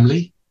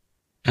family,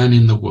 and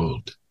in the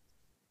world.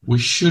 We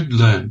should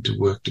learn to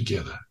work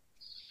together.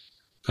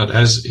 But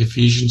as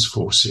Ephesians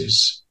 4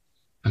 says,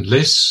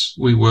 unless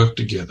we work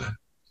together,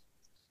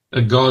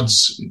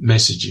 God's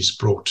message is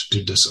brought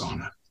to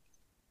dishonor.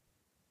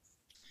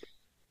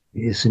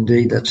 Yes,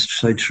 indeed, that's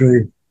so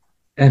true.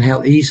 And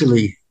how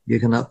easily you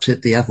can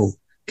upset the apple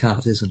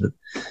cart, isn't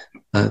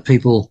it?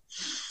 People,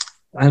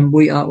 and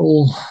we are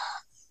all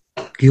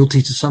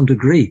guilty to some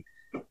degree,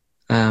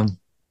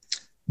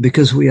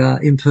 because we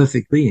are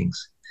imperfect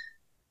beings.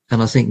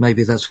 And I think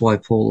maybe that's why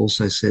Paul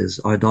also says,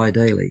 I die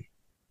daily,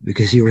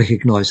 because he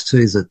recognized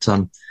too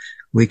that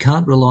we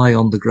can't rely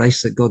on the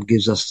grace that God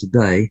gives us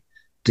today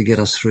to get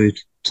us through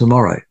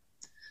tomorrow.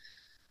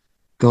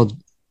 God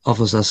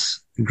offers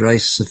us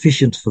grace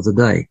sufficient for the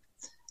day.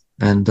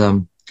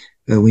 And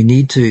we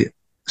need to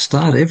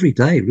start every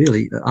day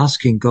really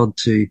asking God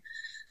to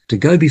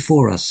go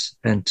before us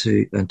and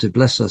to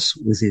bless us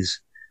with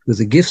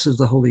the gifts of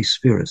the Holy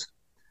Spirit.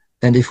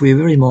 And if we're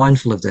very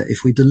mindful of that,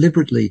 if we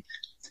deliberately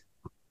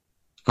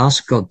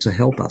ask God to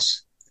help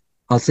us,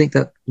 I think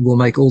that will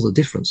make all the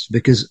difference,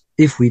 because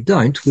if we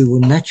don't, we will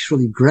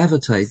naturally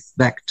gravitate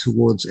back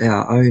towards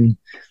our own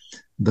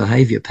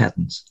behavior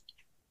patterns.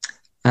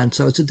 And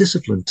so it's a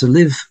discipline. To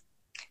live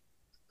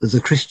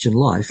the Christian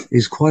life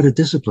is quite a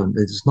discipline.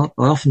 It is not,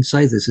 I often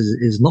say this,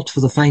 is not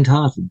for the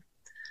faint-hearted,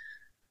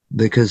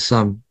 because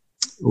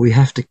we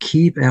have to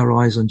keep our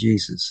eyes on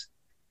Jesus.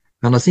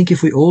 And I think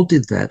if we all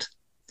did that,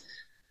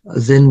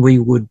 then we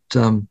would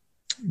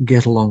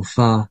get along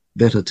far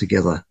better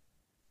together,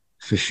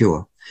 for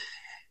sure.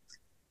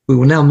 We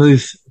will now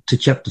move to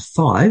chapter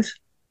 5,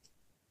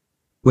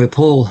 where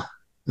Paul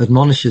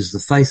admonishes the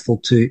faithful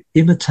to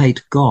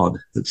imitate God,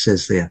 it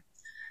says there,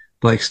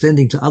 by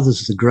extending to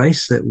others the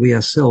grace that we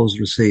ourselves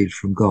received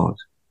from God.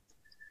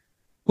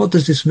 What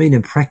does this mean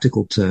in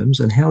practical terms,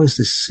 and how is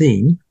this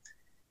seen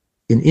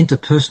in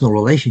interpersonal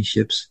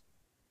relationships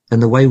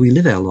and the way we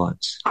live our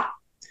lives?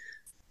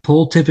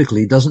 Paul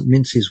typically doesn't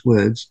mince his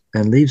words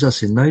and leaves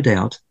us in no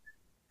doubt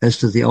as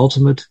to the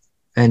ultimate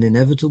and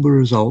inevitable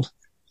result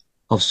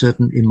of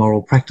certain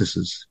immoral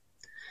practices.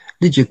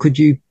 Lydia, could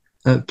you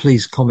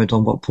please comment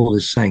on what Paul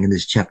is saying in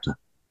this chapter?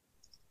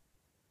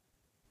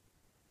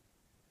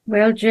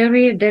 Well,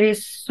 Jerry, there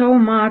is so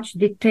much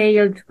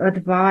detailed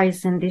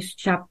advice in this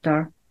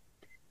chapter.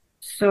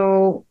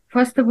 So,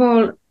 first of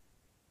all,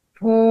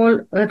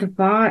 Paul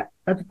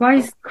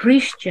advised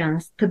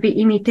Christians to be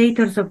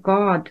imitators of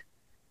God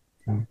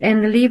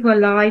and live a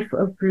life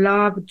of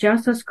love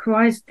just as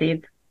Christ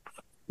did,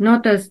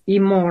 not as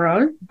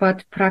immoral,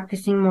 but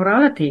practicing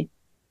morality,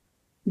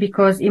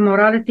 because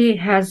immorality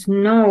has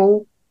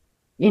no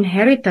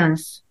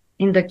inheritance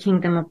in the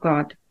kingdom of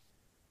God.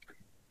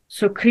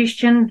 So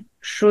Christians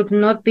should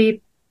not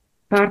be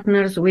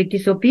partners with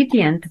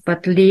disobedient,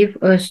 but live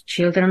as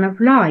children of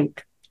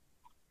light.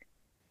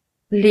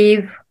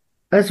 Live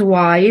as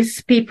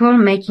wise people,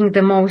 making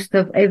the most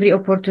of every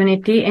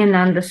opportunity and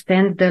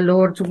understand the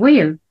Lord's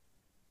will.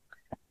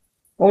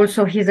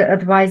 Also, he's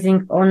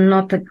advising on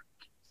not to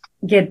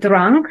get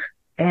drunk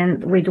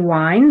and with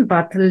wine,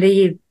 but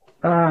live,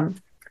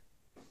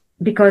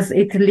 because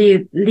it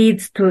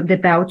leads to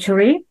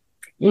debauchery.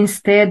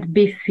 Instead,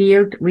 be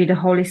filled with the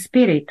Holy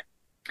Spirit.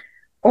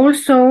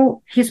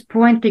 Also, he's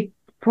pointing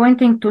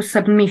to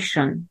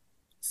submission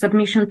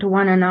to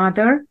one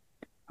another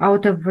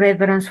out of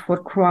reverence for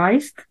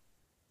Christ,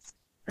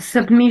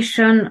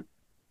 submission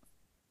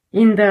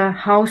in the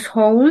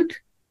household.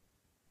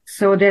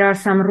 So there are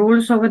some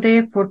rules over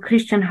there for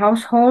Christian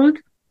household,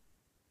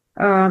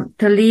 to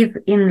live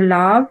in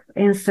love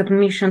and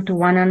submission to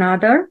one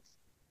another.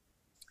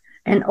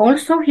 And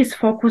also he's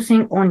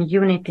focusing on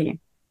unity.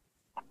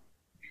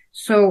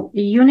 So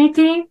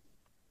unity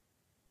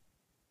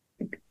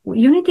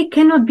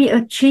cannot be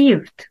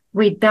achieved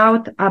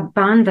without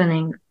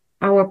abandoning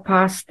our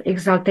past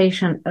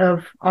exaltation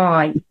of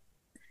I.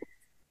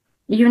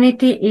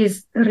 Unity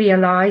is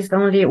realized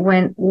only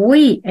when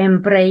we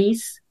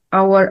embrace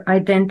our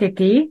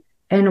identity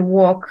and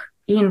walk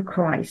in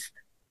Christ.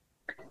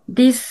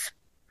 This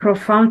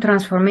profound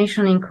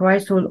transformation in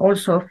Christ will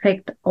also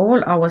affect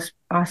all our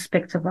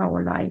aspects of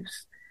our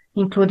lives,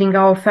 including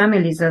our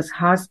families as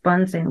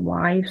husbands and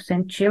wives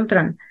and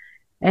children.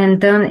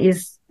 And then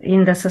is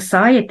in the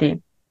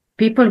society,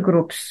 people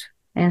groups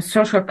and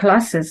social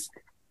classes.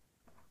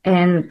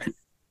 And,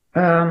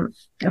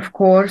 of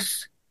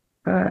course,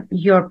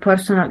 your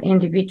personal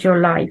individual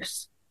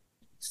lives.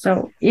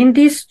 So in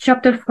this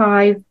chapter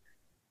 5,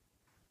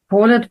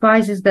 Paul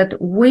advises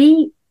that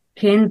we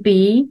can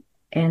be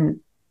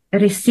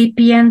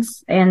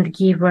recipients and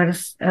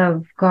givers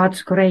of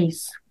God's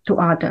grace to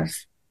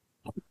others.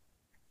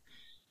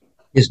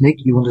 Yes,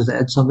 Nick, you wanted to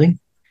add something?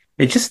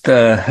 It just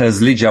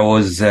as Lydia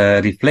was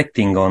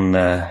reflecting on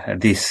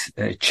this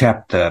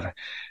chapter,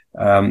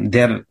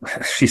 there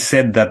she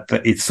said that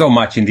it's so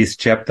much in this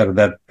chapter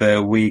that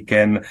we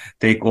can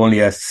take only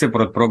a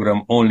separate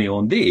program only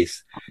on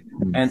this.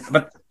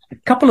 But a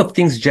couple of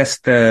things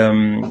just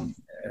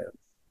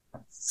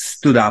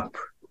stood up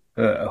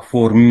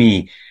for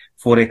me.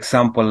 For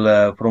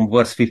example, from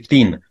verse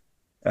 15,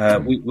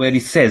 where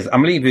it says,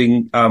 I'm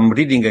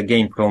reading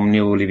again from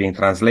New Living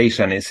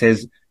Translation. It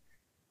says,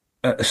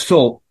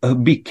 so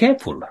be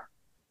careful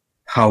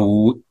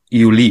how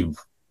you live.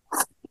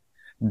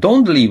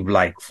 Don't live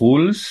like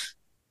fools,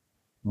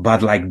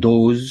 but like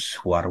those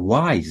who are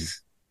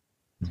wise.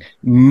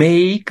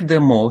 Make the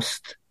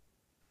most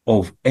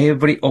of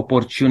every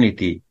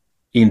opportunity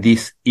in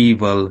these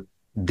evil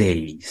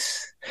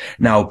days.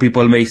 Now,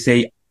 people may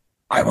say,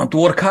 I want to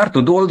work hard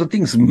to do all the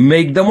things,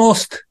 make the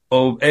most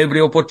of every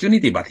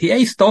opportunity. But here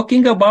he's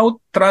talking about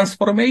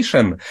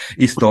transformation.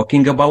 He's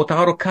talking about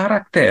our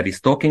character. He's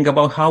talking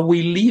about how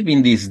we live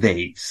in these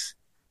days.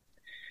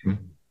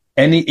 Mm-hmm.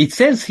 And it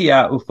says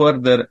here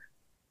further,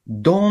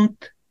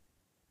 don't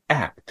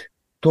act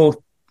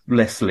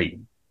thoughtlessly,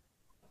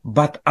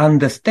 but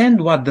understand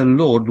what the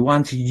Lord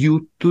wants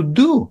you to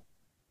do.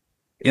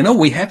 You know,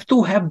 we have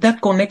to have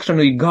that connection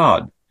with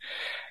God.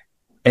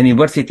 And in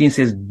verse 18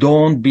 says,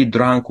 don't be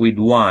drunk with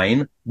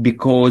wine,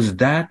 because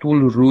that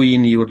will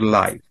ruin your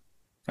life.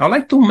 I'd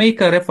like to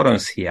make a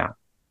reference here.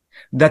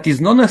 That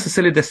is not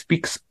necessarily that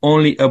speaks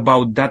only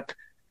about that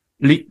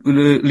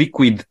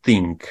liquid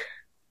thing,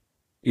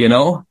 you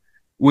know,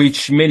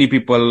 which many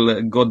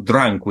people got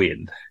drunk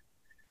with.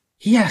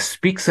 Here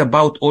speaks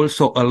about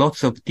also a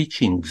lot of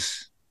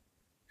teachings,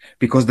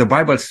 because the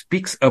Bible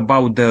speaks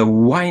about the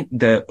wine,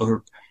 the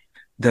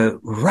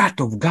wrath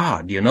of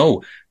God, you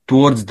know,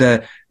 towards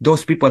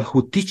those people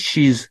who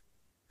teaches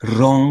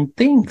wrong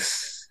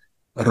things,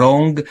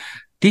 wrong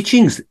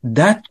teachings.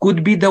 That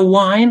could be the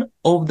wine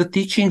of the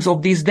teachings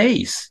of these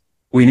days.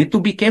 We need to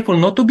be careful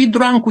not to be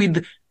drunk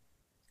with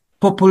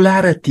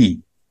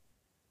popularity,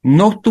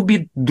 not to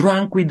be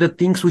drunk with the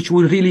things which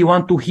we really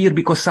want to hear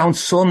because sounds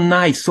so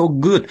nice, so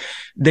good.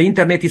 The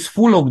internet is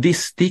full of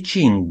these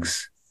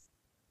teachings.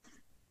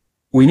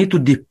 We need to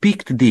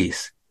depict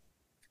this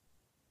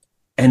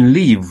and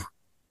live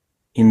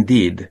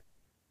indeed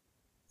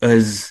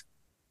as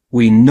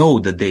we know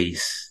the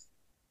days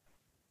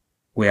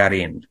we are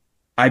in.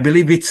 I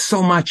believe it's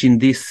so much in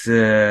this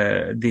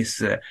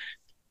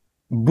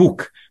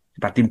book,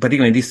 but in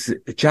particular in this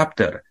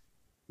chapter.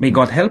 May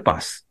God help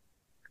us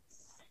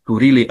to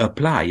really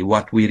apply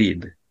what we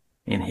read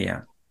in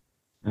here.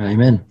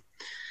 Amen.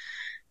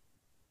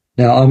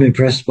 Now, I'm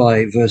impressed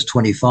by verse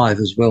 25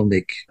 as well,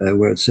 Nick,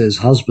 where it says,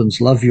 husbands,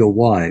 love your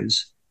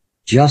wives,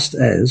 just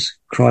as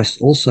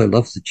Christ also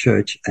loved the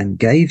church and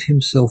gave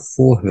himself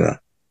for her.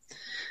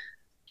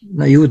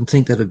 Now, you wouldn't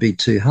think that would be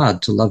too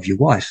hard to love your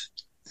wife,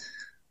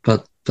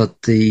 but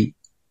the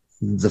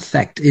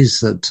fact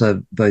is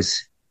that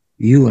both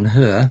you and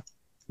her,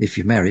 if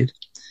you're married,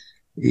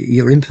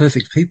 you're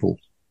imperfect people.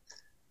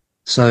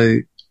 So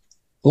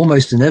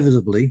almost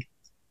inevitably,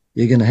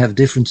 you're going to have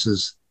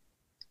differences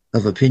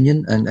of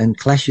opinion and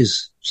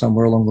clashes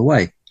somewhere along the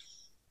way.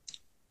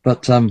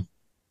 But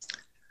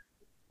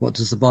what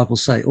does the Bible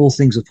say? All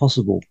things are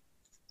possible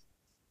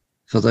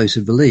for those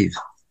who believe.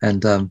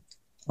 And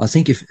I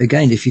think if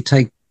you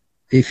take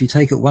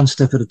it one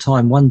step at a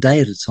time, one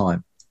day at a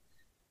time,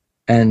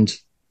 and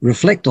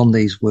reflect on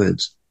these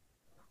words,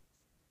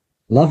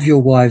 love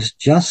your wives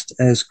just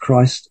as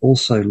Christ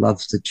also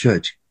loves the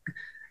church.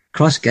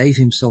 Christ gave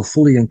himself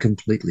fully and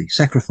completely,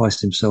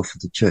 sacrificed himself for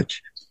the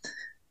church.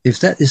 If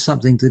that is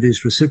something that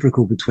is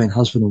reciprocal between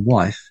husband and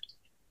wife,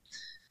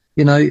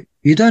 you know,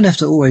 you don't have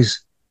to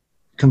always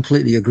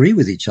completely agree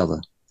with each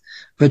other,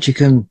 but you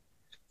can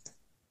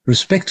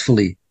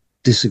respectfully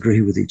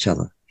disagree with each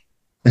other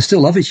and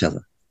still love each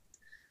other.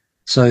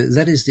 So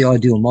that is the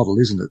ideal model,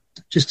 isn't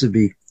it? Just to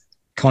be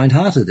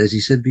kind-hearted, as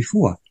he said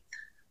before,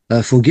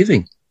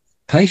 forgiving,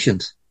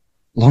 patient,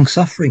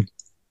 long-suffering.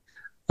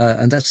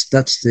 And that's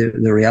the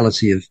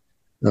reality of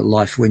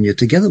life when you're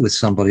together with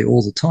somebody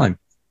all the time.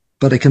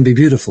 But it can be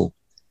beautiful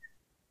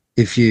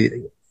if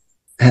you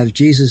have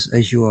Jesus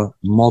as your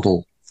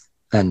model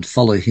and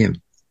follow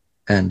him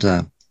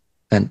and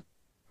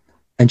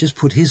just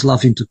put his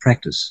love into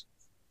practice.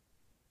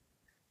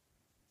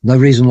 No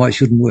reason why it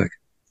shouldn't work.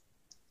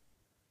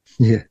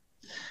 Yeah.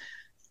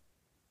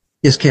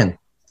 Yes, Ken.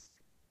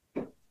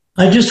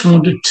 I just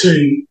wanted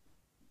to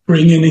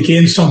bring in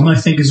again something I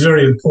think is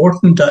very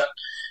important, that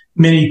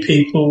many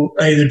people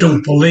either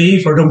don't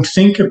believe or don't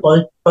think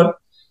about. But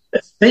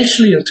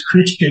especially as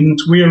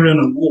Christians, we're in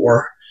a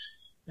war,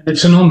 and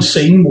it's an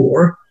unseen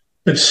war,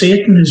 but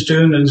Satan is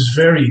doing his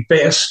very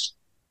best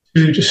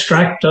to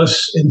distract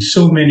us in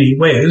so many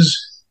ways.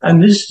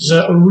 And this is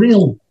a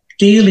real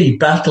daily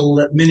battle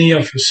that many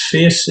of us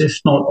face, if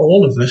not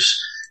all of us.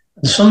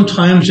 And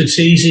sometimes it's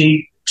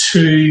easy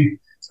to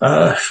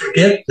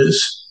forget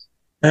this.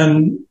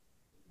 And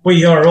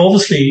we are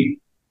obviously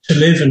to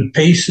live in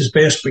peace as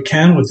best we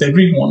can with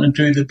everyone and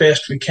do the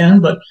best we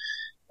can. But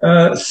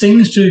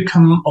things do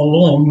come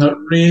along that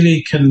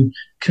really can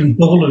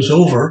bowl us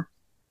over.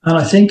 And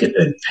I think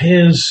it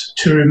pays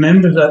to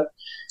remember that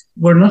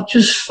we're not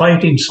just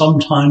fighting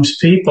sometimes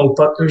people,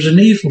 but there's an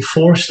evil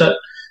force that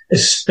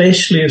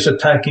especially is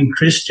attacking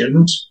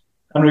Christians.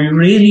 And we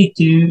really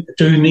do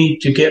need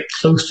to get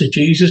close to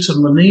Jesus.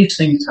 And when these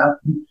things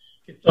happen,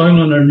 get down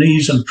on our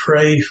knees and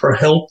pray for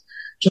help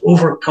to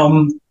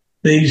overcome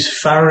these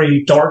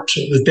fiery darts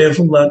of the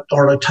devil that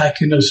are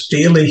attacking us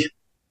daily.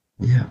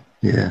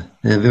 Yeah,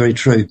 very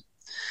true.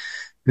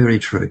 Very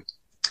true.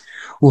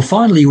 Well,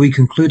 finally, we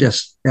conclude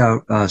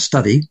our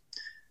study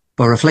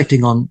by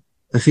reflecting on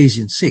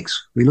Ephesians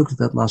 6. We looked at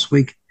that last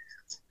week,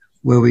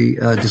 where we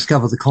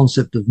discover the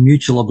concept of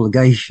mutual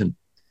obligation.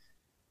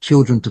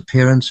 Children to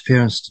parents,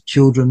 parents to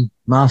children,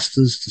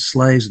 masters to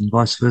slaves, and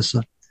vice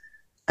versa,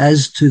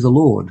 as to the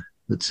Lord,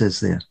 it says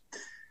there.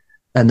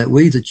 And that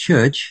we, the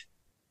church,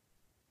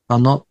 are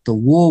not the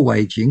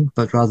war-waging,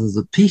 but rather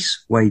the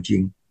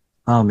peace-waging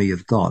army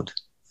of God.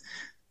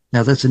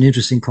 Now, that's an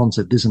interesting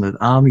concept, isn't it?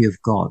 Army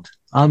of God.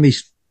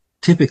 Armies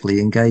typically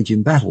engage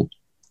in battle.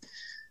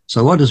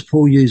 So why does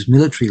Paul use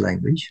military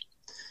language?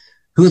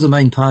 Who are the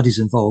main parties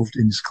involved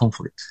in this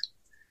conflict?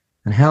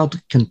 And how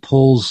can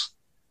Paul's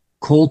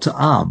call to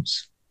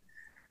arms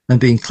and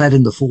being clad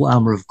in the full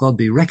armor of God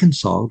be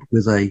reconciled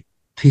with a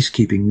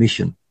peacekeeping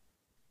mission?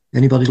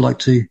 Anybody like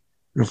to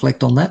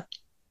reflect on that?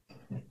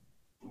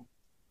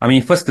 I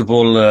mean, first of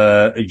all,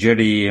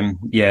 Jerry,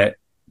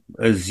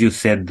 as you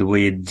said,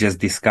 we just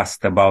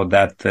discussed about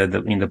that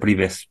in the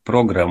previous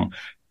program,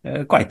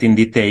 quite in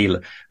detail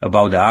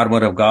about the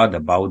armor of God,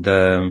 about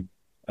the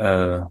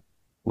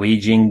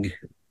waging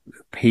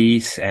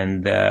peace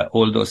and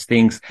all those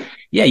things.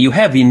 Yeah, you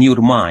have in your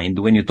mind,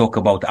 when you talk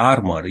about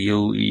armor,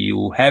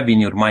 you have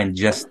in your mind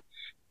just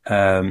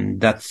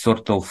that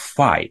sort of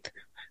fight.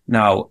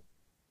 Now,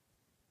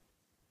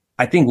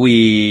 I think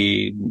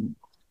we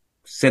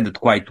said it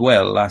quite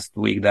well last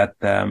week that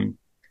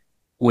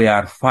we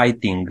are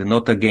fighting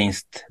not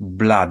against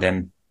blood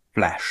and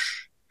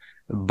flesh,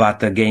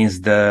 but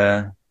against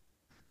the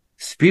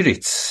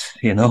spirits,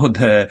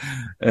 the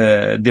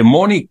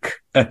demonic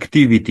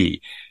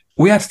activity.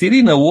 We are still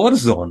in a war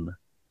zone.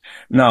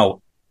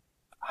 Now,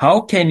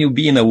 how can you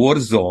be in a war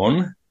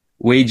zone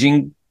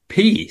waging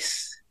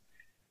peace?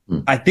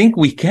 I think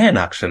we can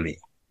actually,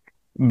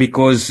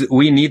 because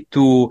we need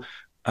to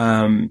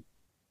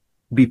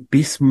be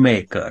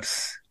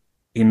peacemakers.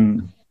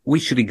 In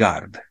which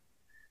regard?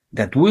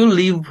 That we'll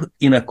live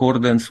in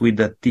accordance with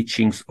the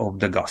teachings of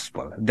the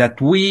gospel, that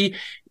we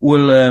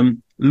will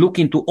look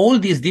into all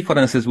these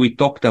differences we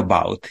talked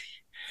about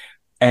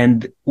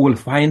and will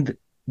find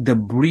the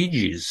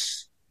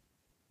bridges,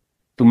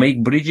 to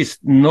make bridges,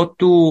 not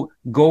to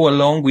go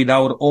along with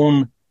our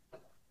own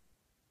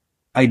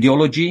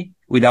ideology,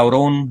 with our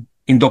own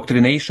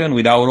indoctrination,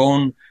 with our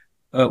own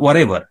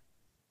whatever,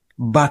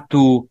 but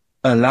to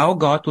allow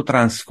God to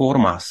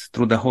transform us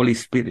through the Holy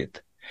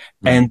Spirit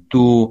and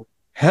to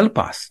help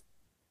us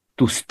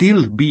to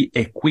still be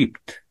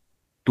equipped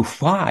to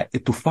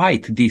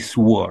fight this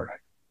war,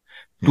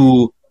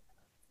 to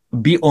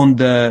be on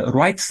the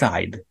right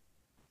side,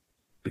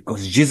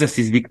 because Jesus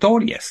is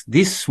victorious.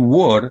 This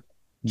war,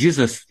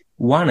 Jesus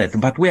won it,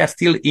 but we are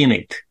still in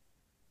it.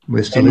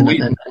 We're still in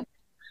it.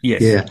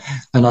 Yes. Yeah.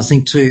 And I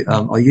think too,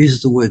 I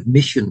use the word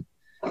mission.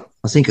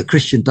 I think a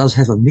Christian does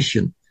have a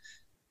mission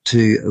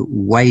to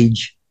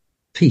wage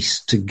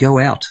peace, to go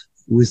out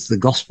with the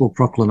gospel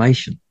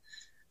proclamation,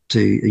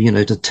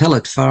 to tell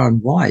it far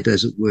and wide,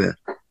 as it were,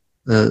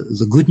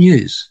 the good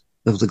news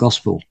of the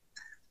gospel.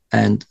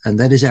 And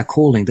that is our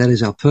calling. That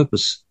is our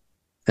purpose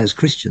as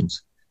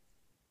Christians.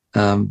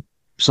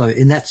 So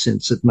in that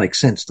sense, it makes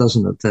sense,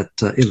 doesn't it?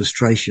 That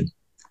illustration,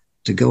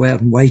 to go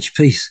out and wage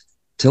peace,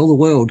 tell the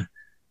world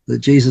that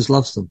Jesus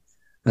loves them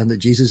and that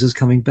Jesus is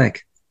coming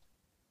back.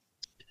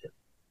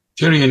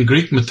 Jerry, in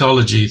Greek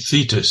mythology,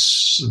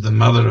 Thetis, the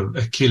mother of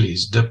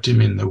Achilles, dipped him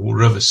in the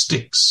river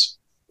Styx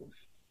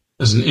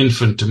as an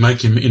infant to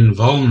make him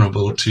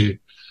invulnerable to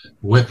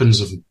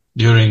weapons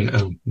during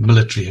a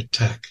military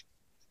attack.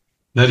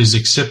 That is,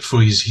 except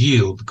for his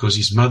heel, because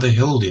his mother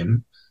held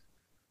him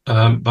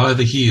by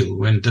the heel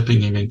when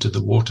dipping him into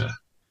the water.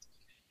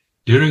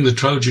 During the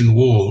Trojan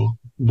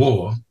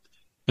War,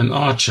 an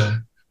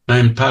archer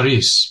named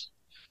Paris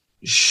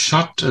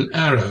shot an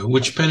arrow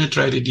which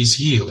penetrated his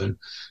heel and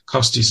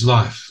cost his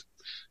life.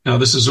 Now,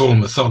 this is all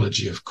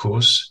mythology, of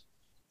course,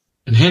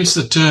 and hence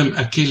the term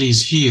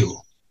Achilles'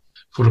 heel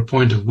for a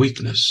point of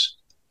weakness.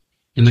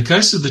 In the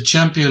case of the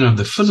champion of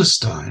the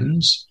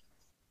Philistines,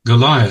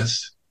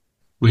 Goliath,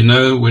 we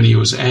know when he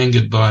was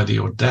angered by the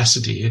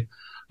audacity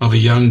of a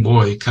young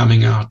boy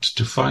coming out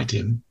to fight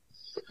him,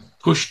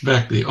 pushed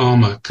back the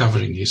armor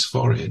covering his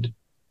forehead,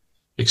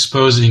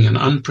 exposing an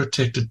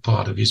unprotected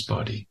part of his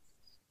body,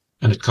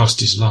 and it cost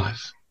his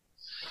life.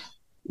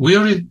 We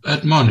are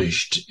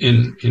admonished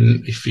in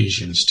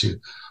Ephesians to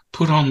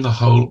put on the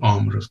whole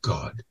armor of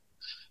God.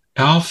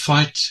 Our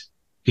fight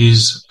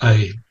is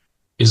a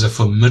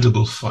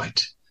formidable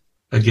fight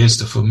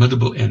against a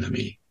formidable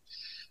enemy.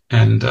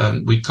 And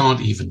we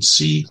can't even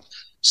see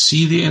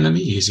the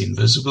enemy. He's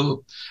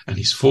invisible, and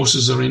his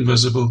forces are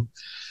invisible.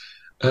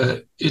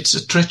 It's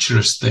a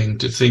treacherous thing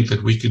to think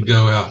that we could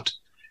go out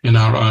in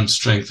our own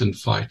strength and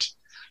fight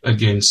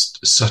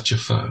against such a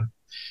foe.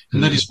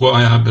 And that is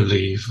why I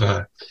believe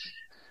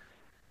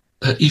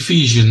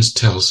Ephesians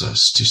tells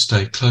us to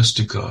stay close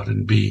to God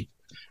and be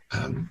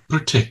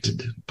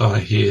protected by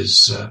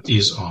his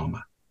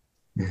armor.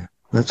 Yeah,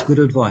 that's good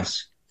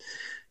advice.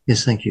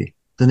 Yes, thank you.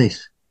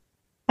 Denise.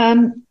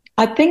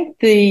 I think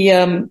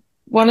the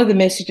one of the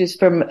messages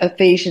from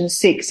Ephesians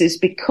 6 is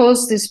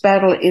because this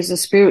battle is a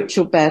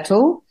spiritual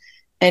battle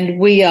and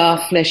we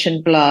are flesh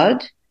and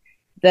blood,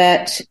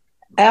 that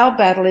our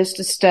battle is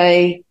to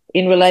stay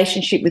in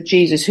relationship with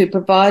Jesus, who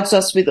provides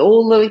us with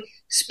all the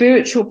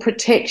spiritual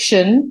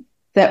protection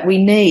that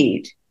we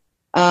need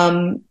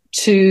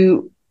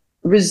to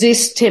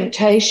resist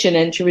temptation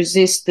and to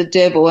resist the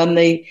devil and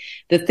the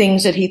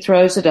things that he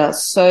throws at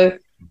us. So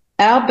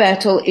our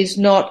battle is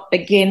not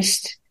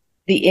against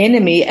the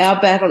enemy. Our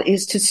battle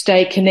is to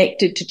stay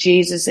connected to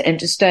Jesus and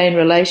to stay in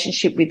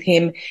relationship with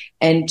him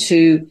and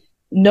to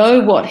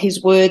know what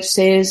his word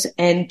says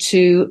and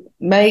to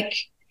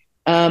make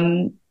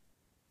to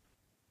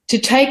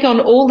take on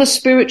all the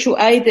spiritual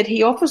aid that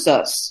he offers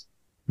us.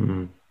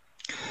 Mm.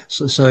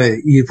 So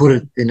you put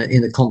it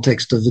in a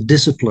context of the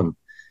discipline,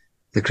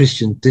 the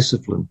Christian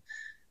discipline,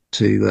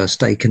 to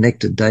stay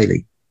connected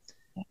daily.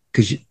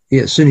 Because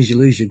as soon as you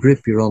lose your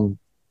grip, you're on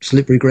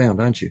slippery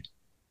ground, aren't you?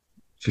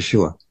 For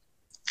sure.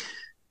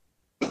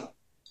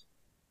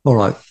 All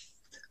right.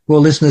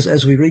 Well, listeners,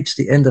 as we reach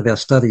the end of our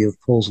study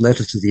of Paul's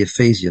letter to the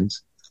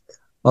Ephesians,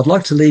 I'd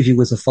like to leave you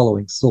with the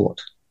following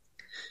thought.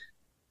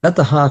 At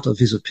the heart of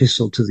his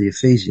epistle to the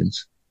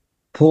Ephesians,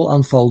 Paul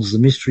unfolds the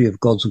mystery of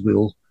God's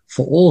will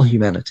for all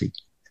humanity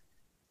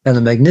and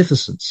the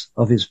magnificence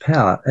of his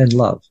power and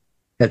love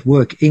at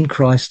work in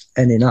Christ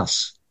and in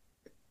us.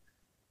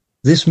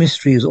 This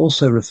mystery is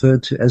also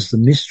referred to as the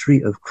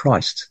mystery of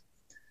Christ,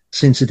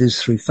 since it is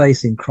through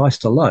faith in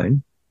Christ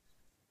alone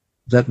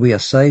that we are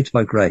saved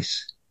by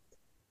grace,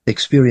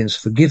 experience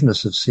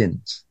forgiveness of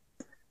sins,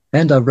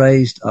 and are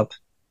raised up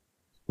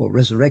or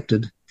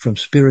resurrected from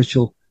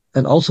spiritual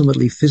and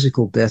ultimately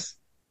physical death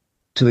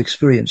to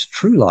experience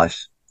true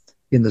life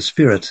in the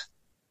Spirit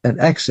and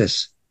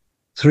access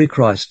through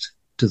Christ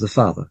to the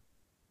Father.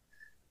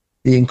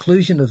 The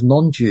inclusion of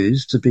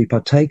non-Jews to be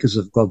partakers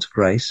of God's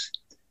grace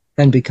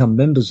and become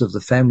members of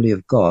the family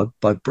of God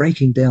by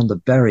breaking down the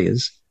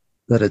barriers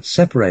that had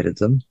separated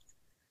them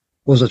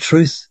was a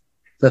truth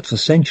that for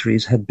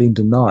centuries had been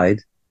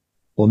denied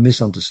or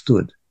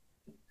misunderstood.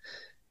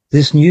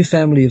 This new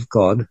family of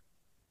God,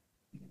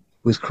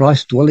 with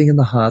Christ dwelling in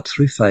the heart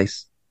through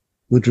faith,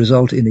 would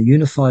result in a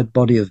unified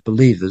body of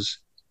believers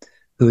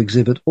who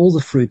exhibit all the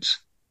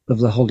fruits of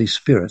the Holy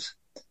Spirit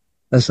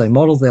as they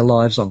model their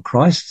lives on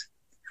Christ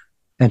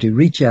and who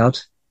reach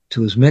out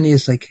to as many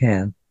as they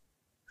can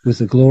with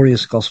the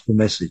glorious gospel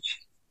message.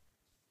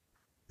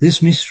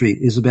 This mystery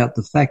is about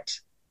the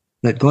fact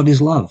that God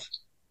is love.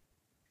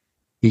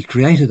 He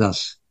created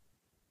us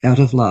out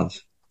of love,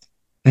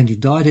 and he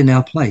died in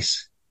our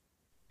place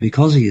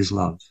because he is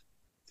love.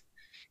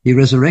 He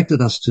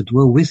resurrected us to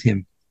dwell with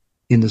him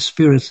in the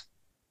Spirit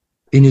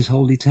in his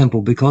holy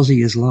temple because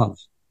he is love.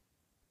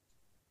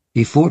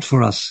 He fought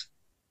for us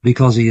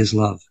because he is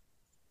love,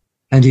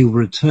 and he will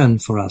return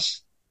for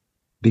us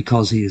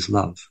because he is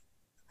love.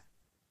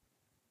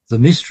 The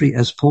mystery,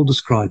 as Paul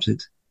describes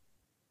it,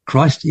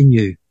 Christ in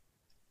you,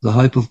 the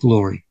hope of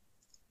glory.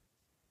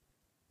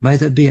 May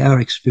that be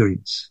our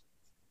experience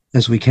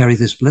as we carry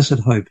this blessed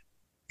hope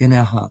in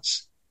our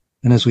hearts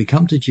and as we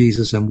come to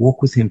Jesus and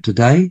walk with him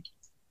today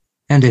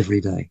and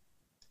every day.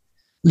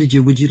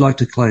 Lydia, would you like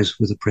to close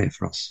with a prayer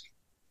for us?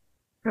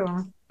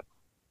 Sure.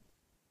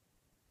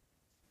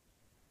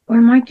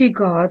 Almighty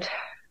God,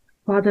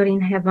 Father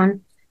in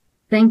heaven,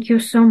 thank you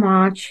so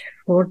much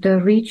for the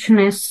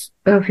richness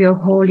of your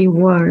holy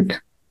word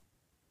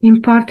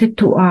imparted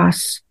to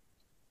us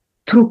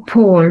through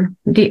Paul,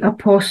 the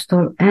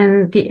apostle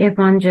and the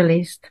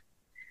evangelist,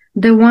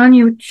 the one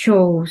you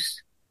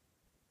chose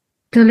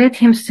to let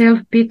himself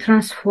be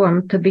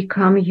transformed to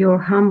become your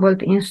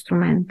humbled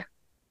instrument,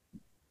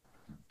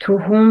 through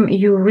whom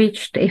you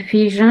reached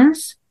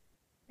Ephesians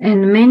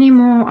and many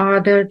more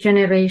other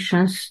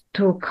generations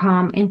to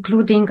come,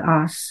 including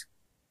us.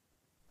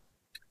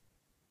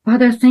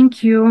 Father,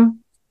 thank you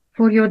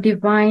for your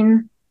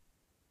divine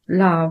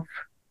love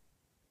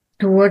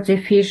towards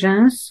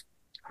Ephesians,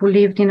 who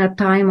lived in a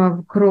time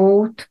of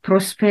growth,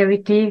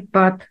 prosperity,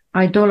 but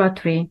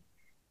idolatry.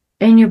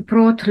 And you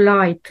brought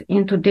light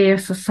into their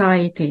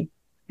society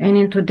and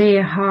into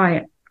their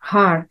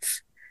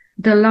hearts,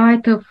 the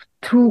light of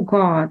true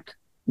God,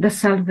 the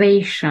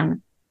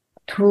salvation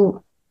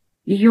through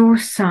your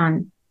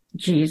Son,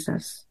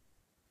 Jesus.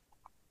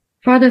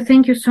 Father,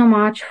 thank you so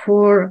much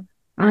for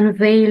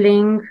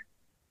unveiling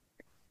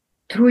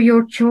through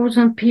your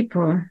chosen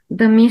people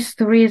the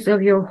mysteries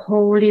of your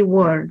holy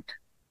word,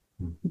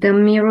 the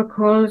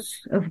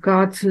miracles of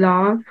God's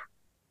love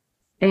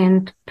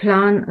and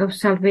plan of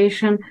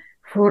salvation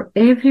for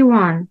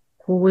everyone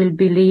who will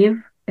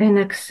believe and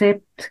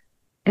accept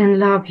and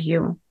love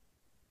you.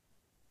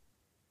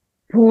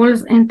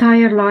 Paul's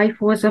entire life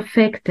was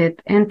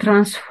affected and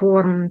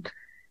transformed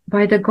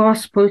by the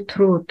gospel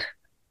truth.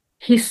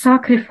 He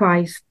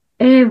sacrificed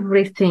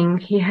everything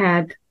he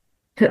had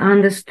to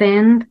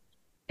understand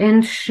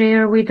and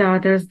share with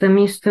others the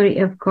mystery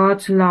of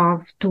God's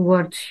love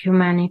towards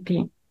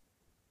humanity.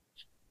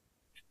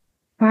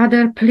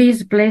 Father,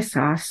 please bless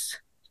us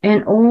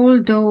and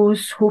all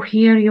those who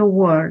hear your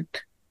word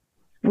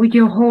with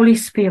your Holy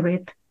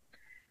Spirit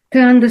to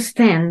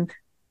understand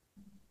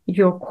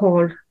your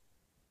call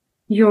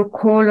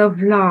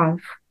of love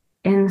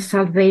and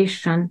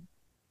salvation.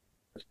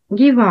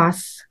 Give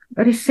us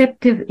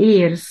receptive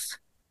ears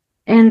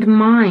and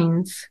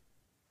minds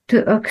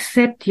to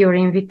accept your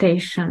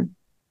invitation.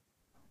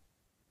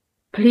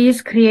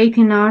 Please create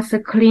in us a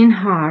clean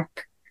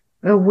heart,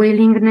 a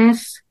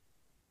willingness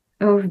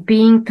of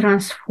being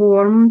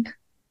transformed,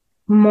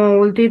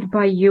 molded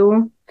by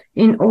you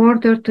in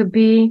order to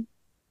be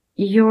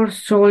your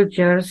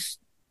soldiers,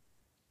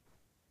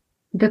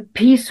 the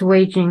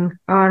peace-waging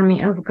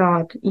army of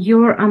God,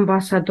 your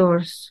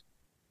ambassadors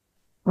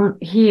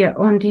here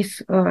on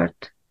this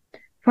earth.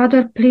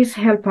 Father, please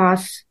help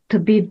us to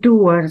be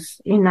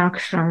doers in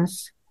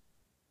actions,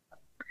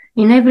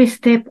 in every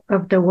step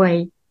of the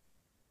way,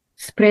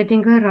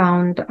 spreading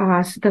around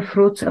us the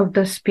fruits of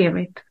the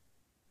Spirit.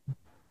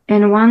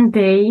 And one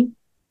day,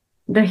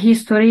 the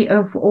history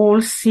of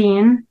all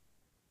sin,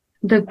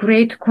 the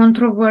great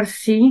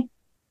controversy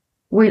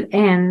will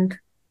end,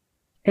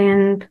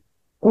 and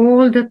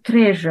all the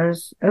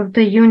treasures of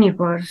the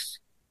universe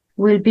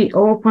will be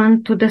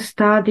open to the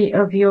study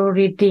of your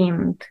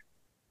redeemed.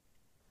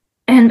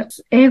 And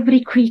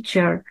every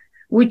creature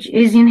which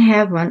is in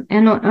heaven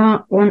and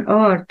on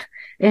earth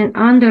and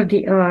under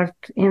the earth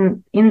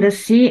and in the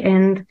sea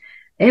and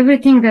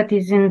everything that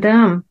is in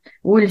them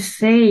will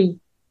say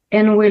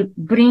and will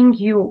bring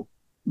you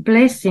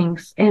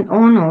blessings and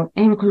honor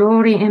and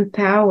glory and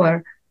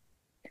power.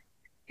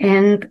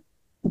 And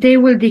they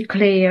will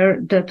declare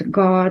that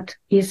God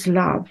is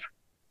love.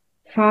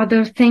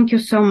 Father, thank you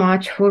so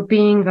much for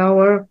being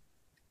our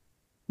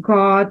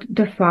God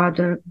the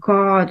Father,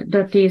 God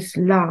that is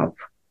love.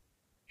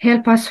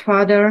 Help us,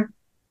 Father,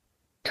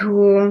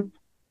 to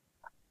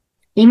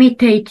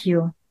imitate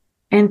you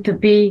and to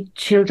be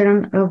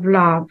children of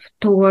love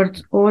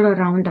towards all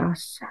around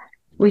us.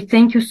 We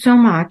thank you so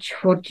much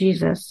for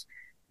Jesus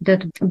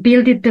that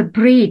builded the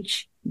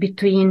bridge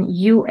between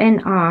you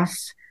and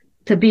us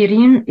to be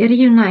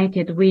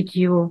reunited with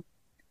you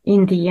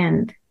in the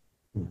end.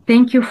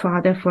 Thank you,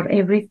 Father, for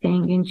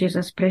everything in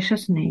Jesus'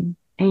 precious name.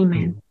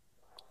 Amen.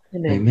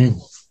 Amen.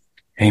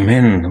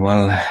 Amen.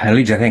 Well,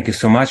 Elijah, thank you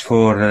so much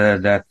for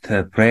that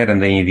prayer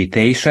and the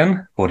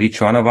invitation for each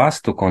one of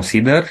us to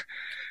consider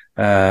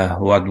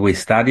what we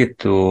studied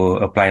to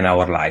apply in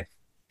our life.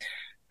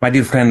 My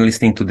dear friend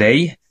listening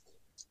today,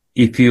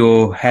 if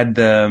you had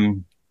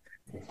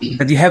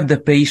that you have the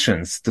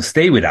patience to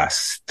stay with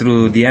us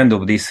through the end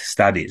of these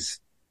studies,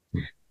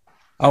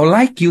 I would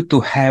like you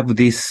to have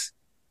this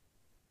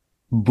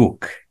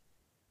book.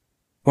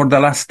 For the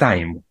last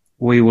time,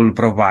 we will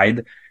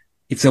provide.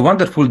 It's a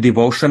wonderful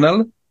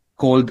devotional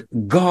called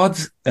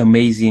God's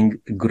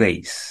Amazing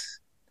Grace.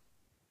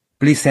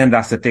 Please send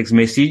us a text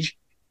message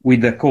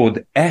with the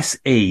code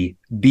SABS1.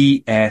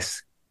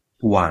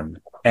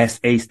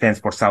 SA stands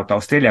for South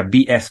Australia,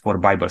 BS for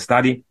Bible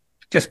Study.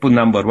 Just put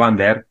number 1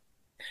 there,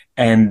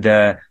 and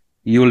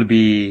you'll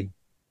be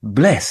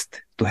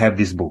blessed to have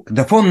this book.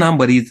 The phone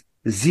number is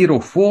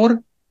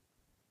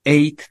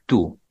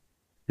 0482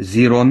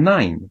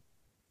 09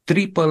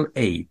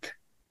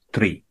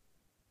 8883.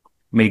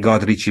 May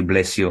God richly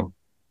bless you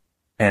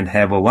and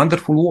have a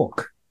wonderful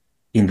walk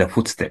in the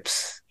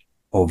footsteps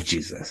of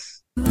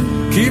Jesus.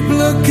 Keep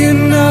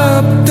looking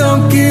up,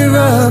 don't give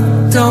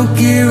up, don't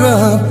give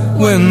up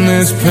when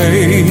there's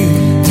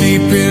pain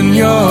deep in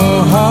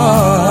your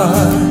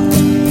heart.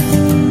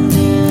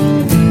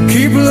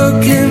 Keep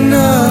looking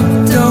up,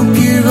 don't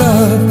give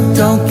up,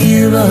 don't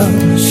give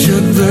up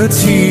should the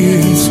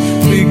tears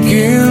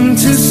begin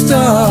to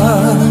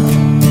start.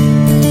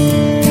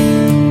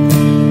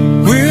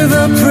 With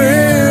a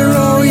prayer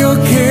all your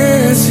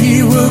cares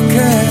He will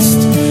cast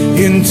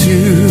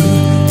into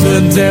the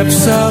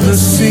depths of the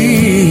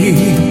sea.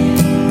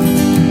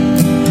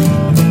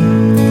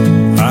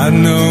 I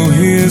know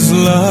His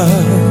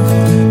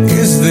love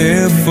is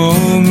there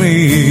for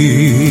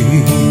me.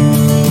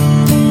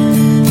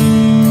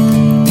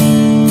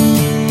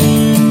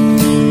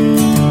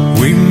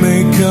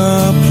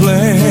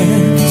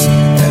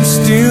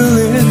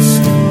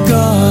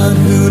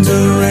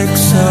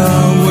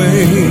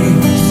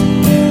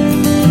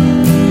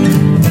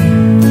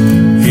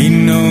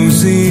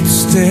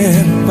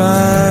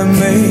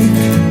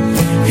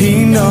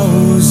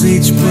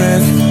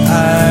 breath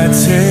I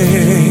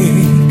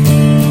take.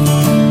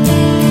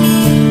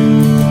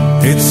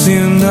 It's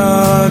in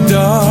our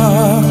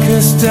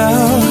darkest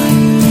hour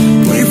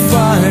we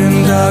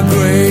find our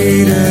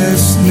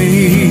greatest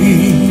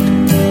need.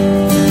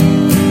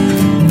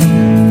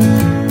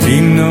 He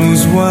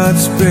knows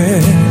what's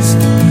best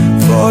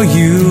for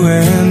you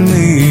and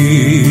me.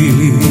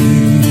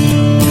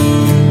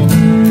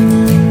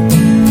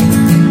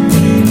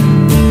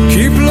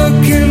 Keep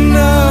looking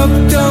up,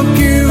 don't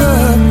give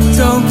up,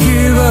 don't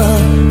give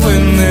up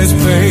when there's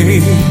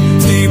pain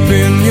deep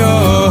in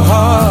your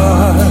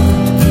heart.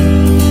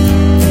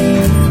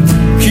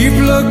 Keep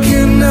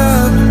looking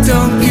up,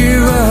 don't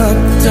give up,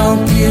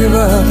 don't give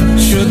up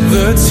should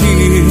the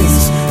tears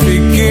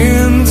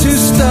begin to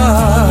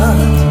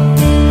start.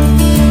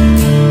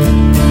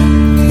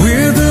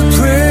 With a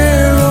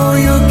prayer all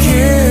your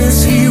cares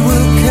He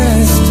will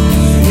cast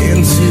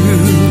into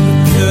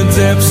the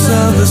depths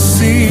of the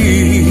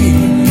sea.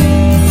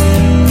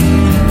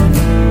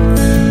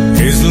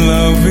 His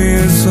love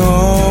is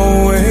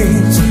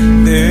always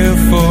there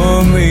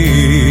for me.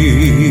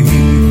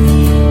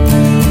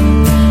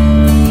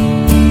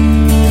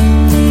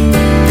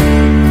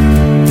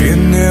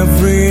 In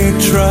every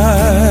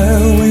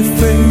trial we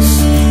face,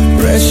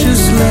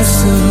 precious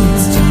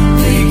lessons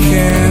we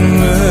can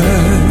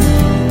learn.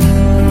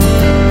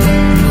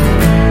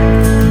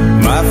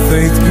 My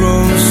faith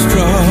grows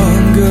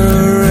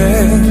stronger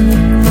and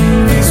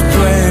His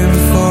plan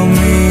for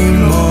me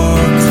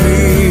more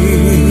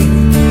clear.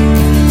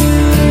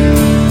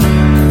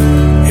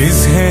 His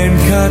hand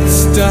cuts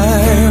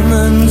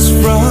diamonds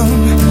from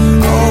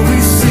all we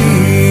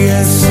see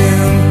as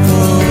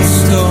simple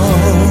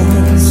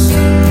stones.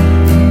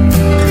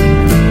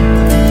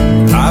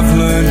 I've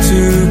learned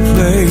to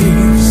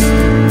place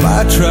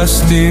my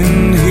trust in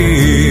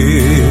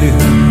Him.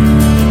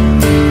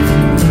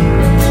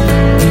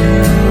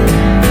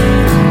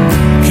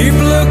 Keep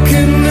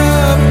looking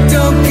up,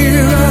 don't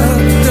give up,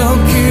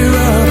 don't give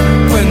up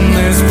when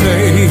there's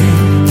pain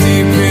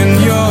deep in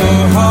your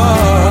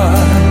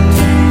heart.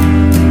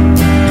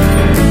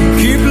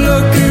 Keep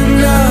looking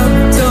up,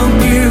 don't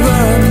give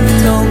up,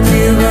 don't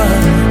give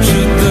up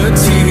should the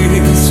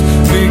tears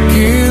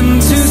begin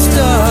to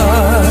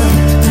start.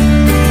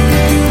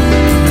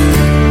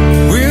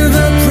 With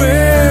a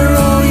prayer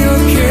all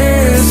your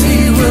cares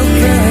He will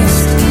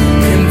cast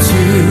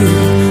into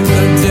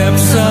the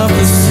depths of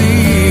the sea.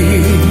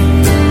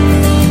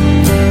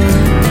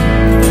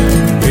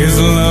 His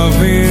love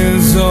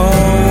is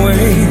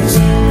always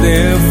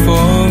there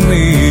for me.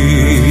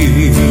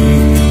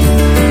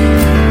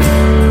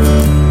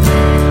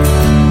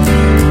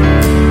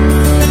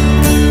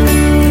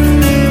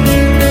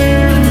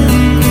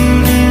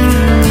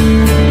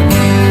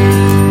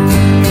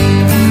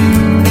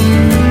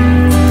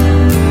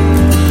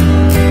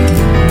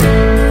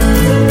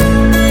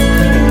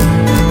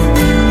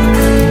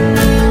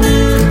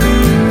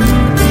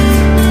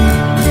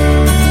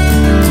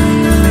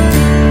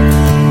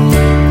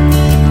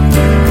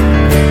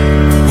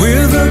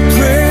 With a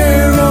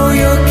prayer all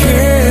your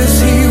cares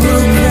He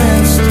will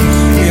cast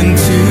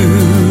into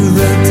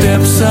the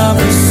depths of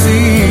the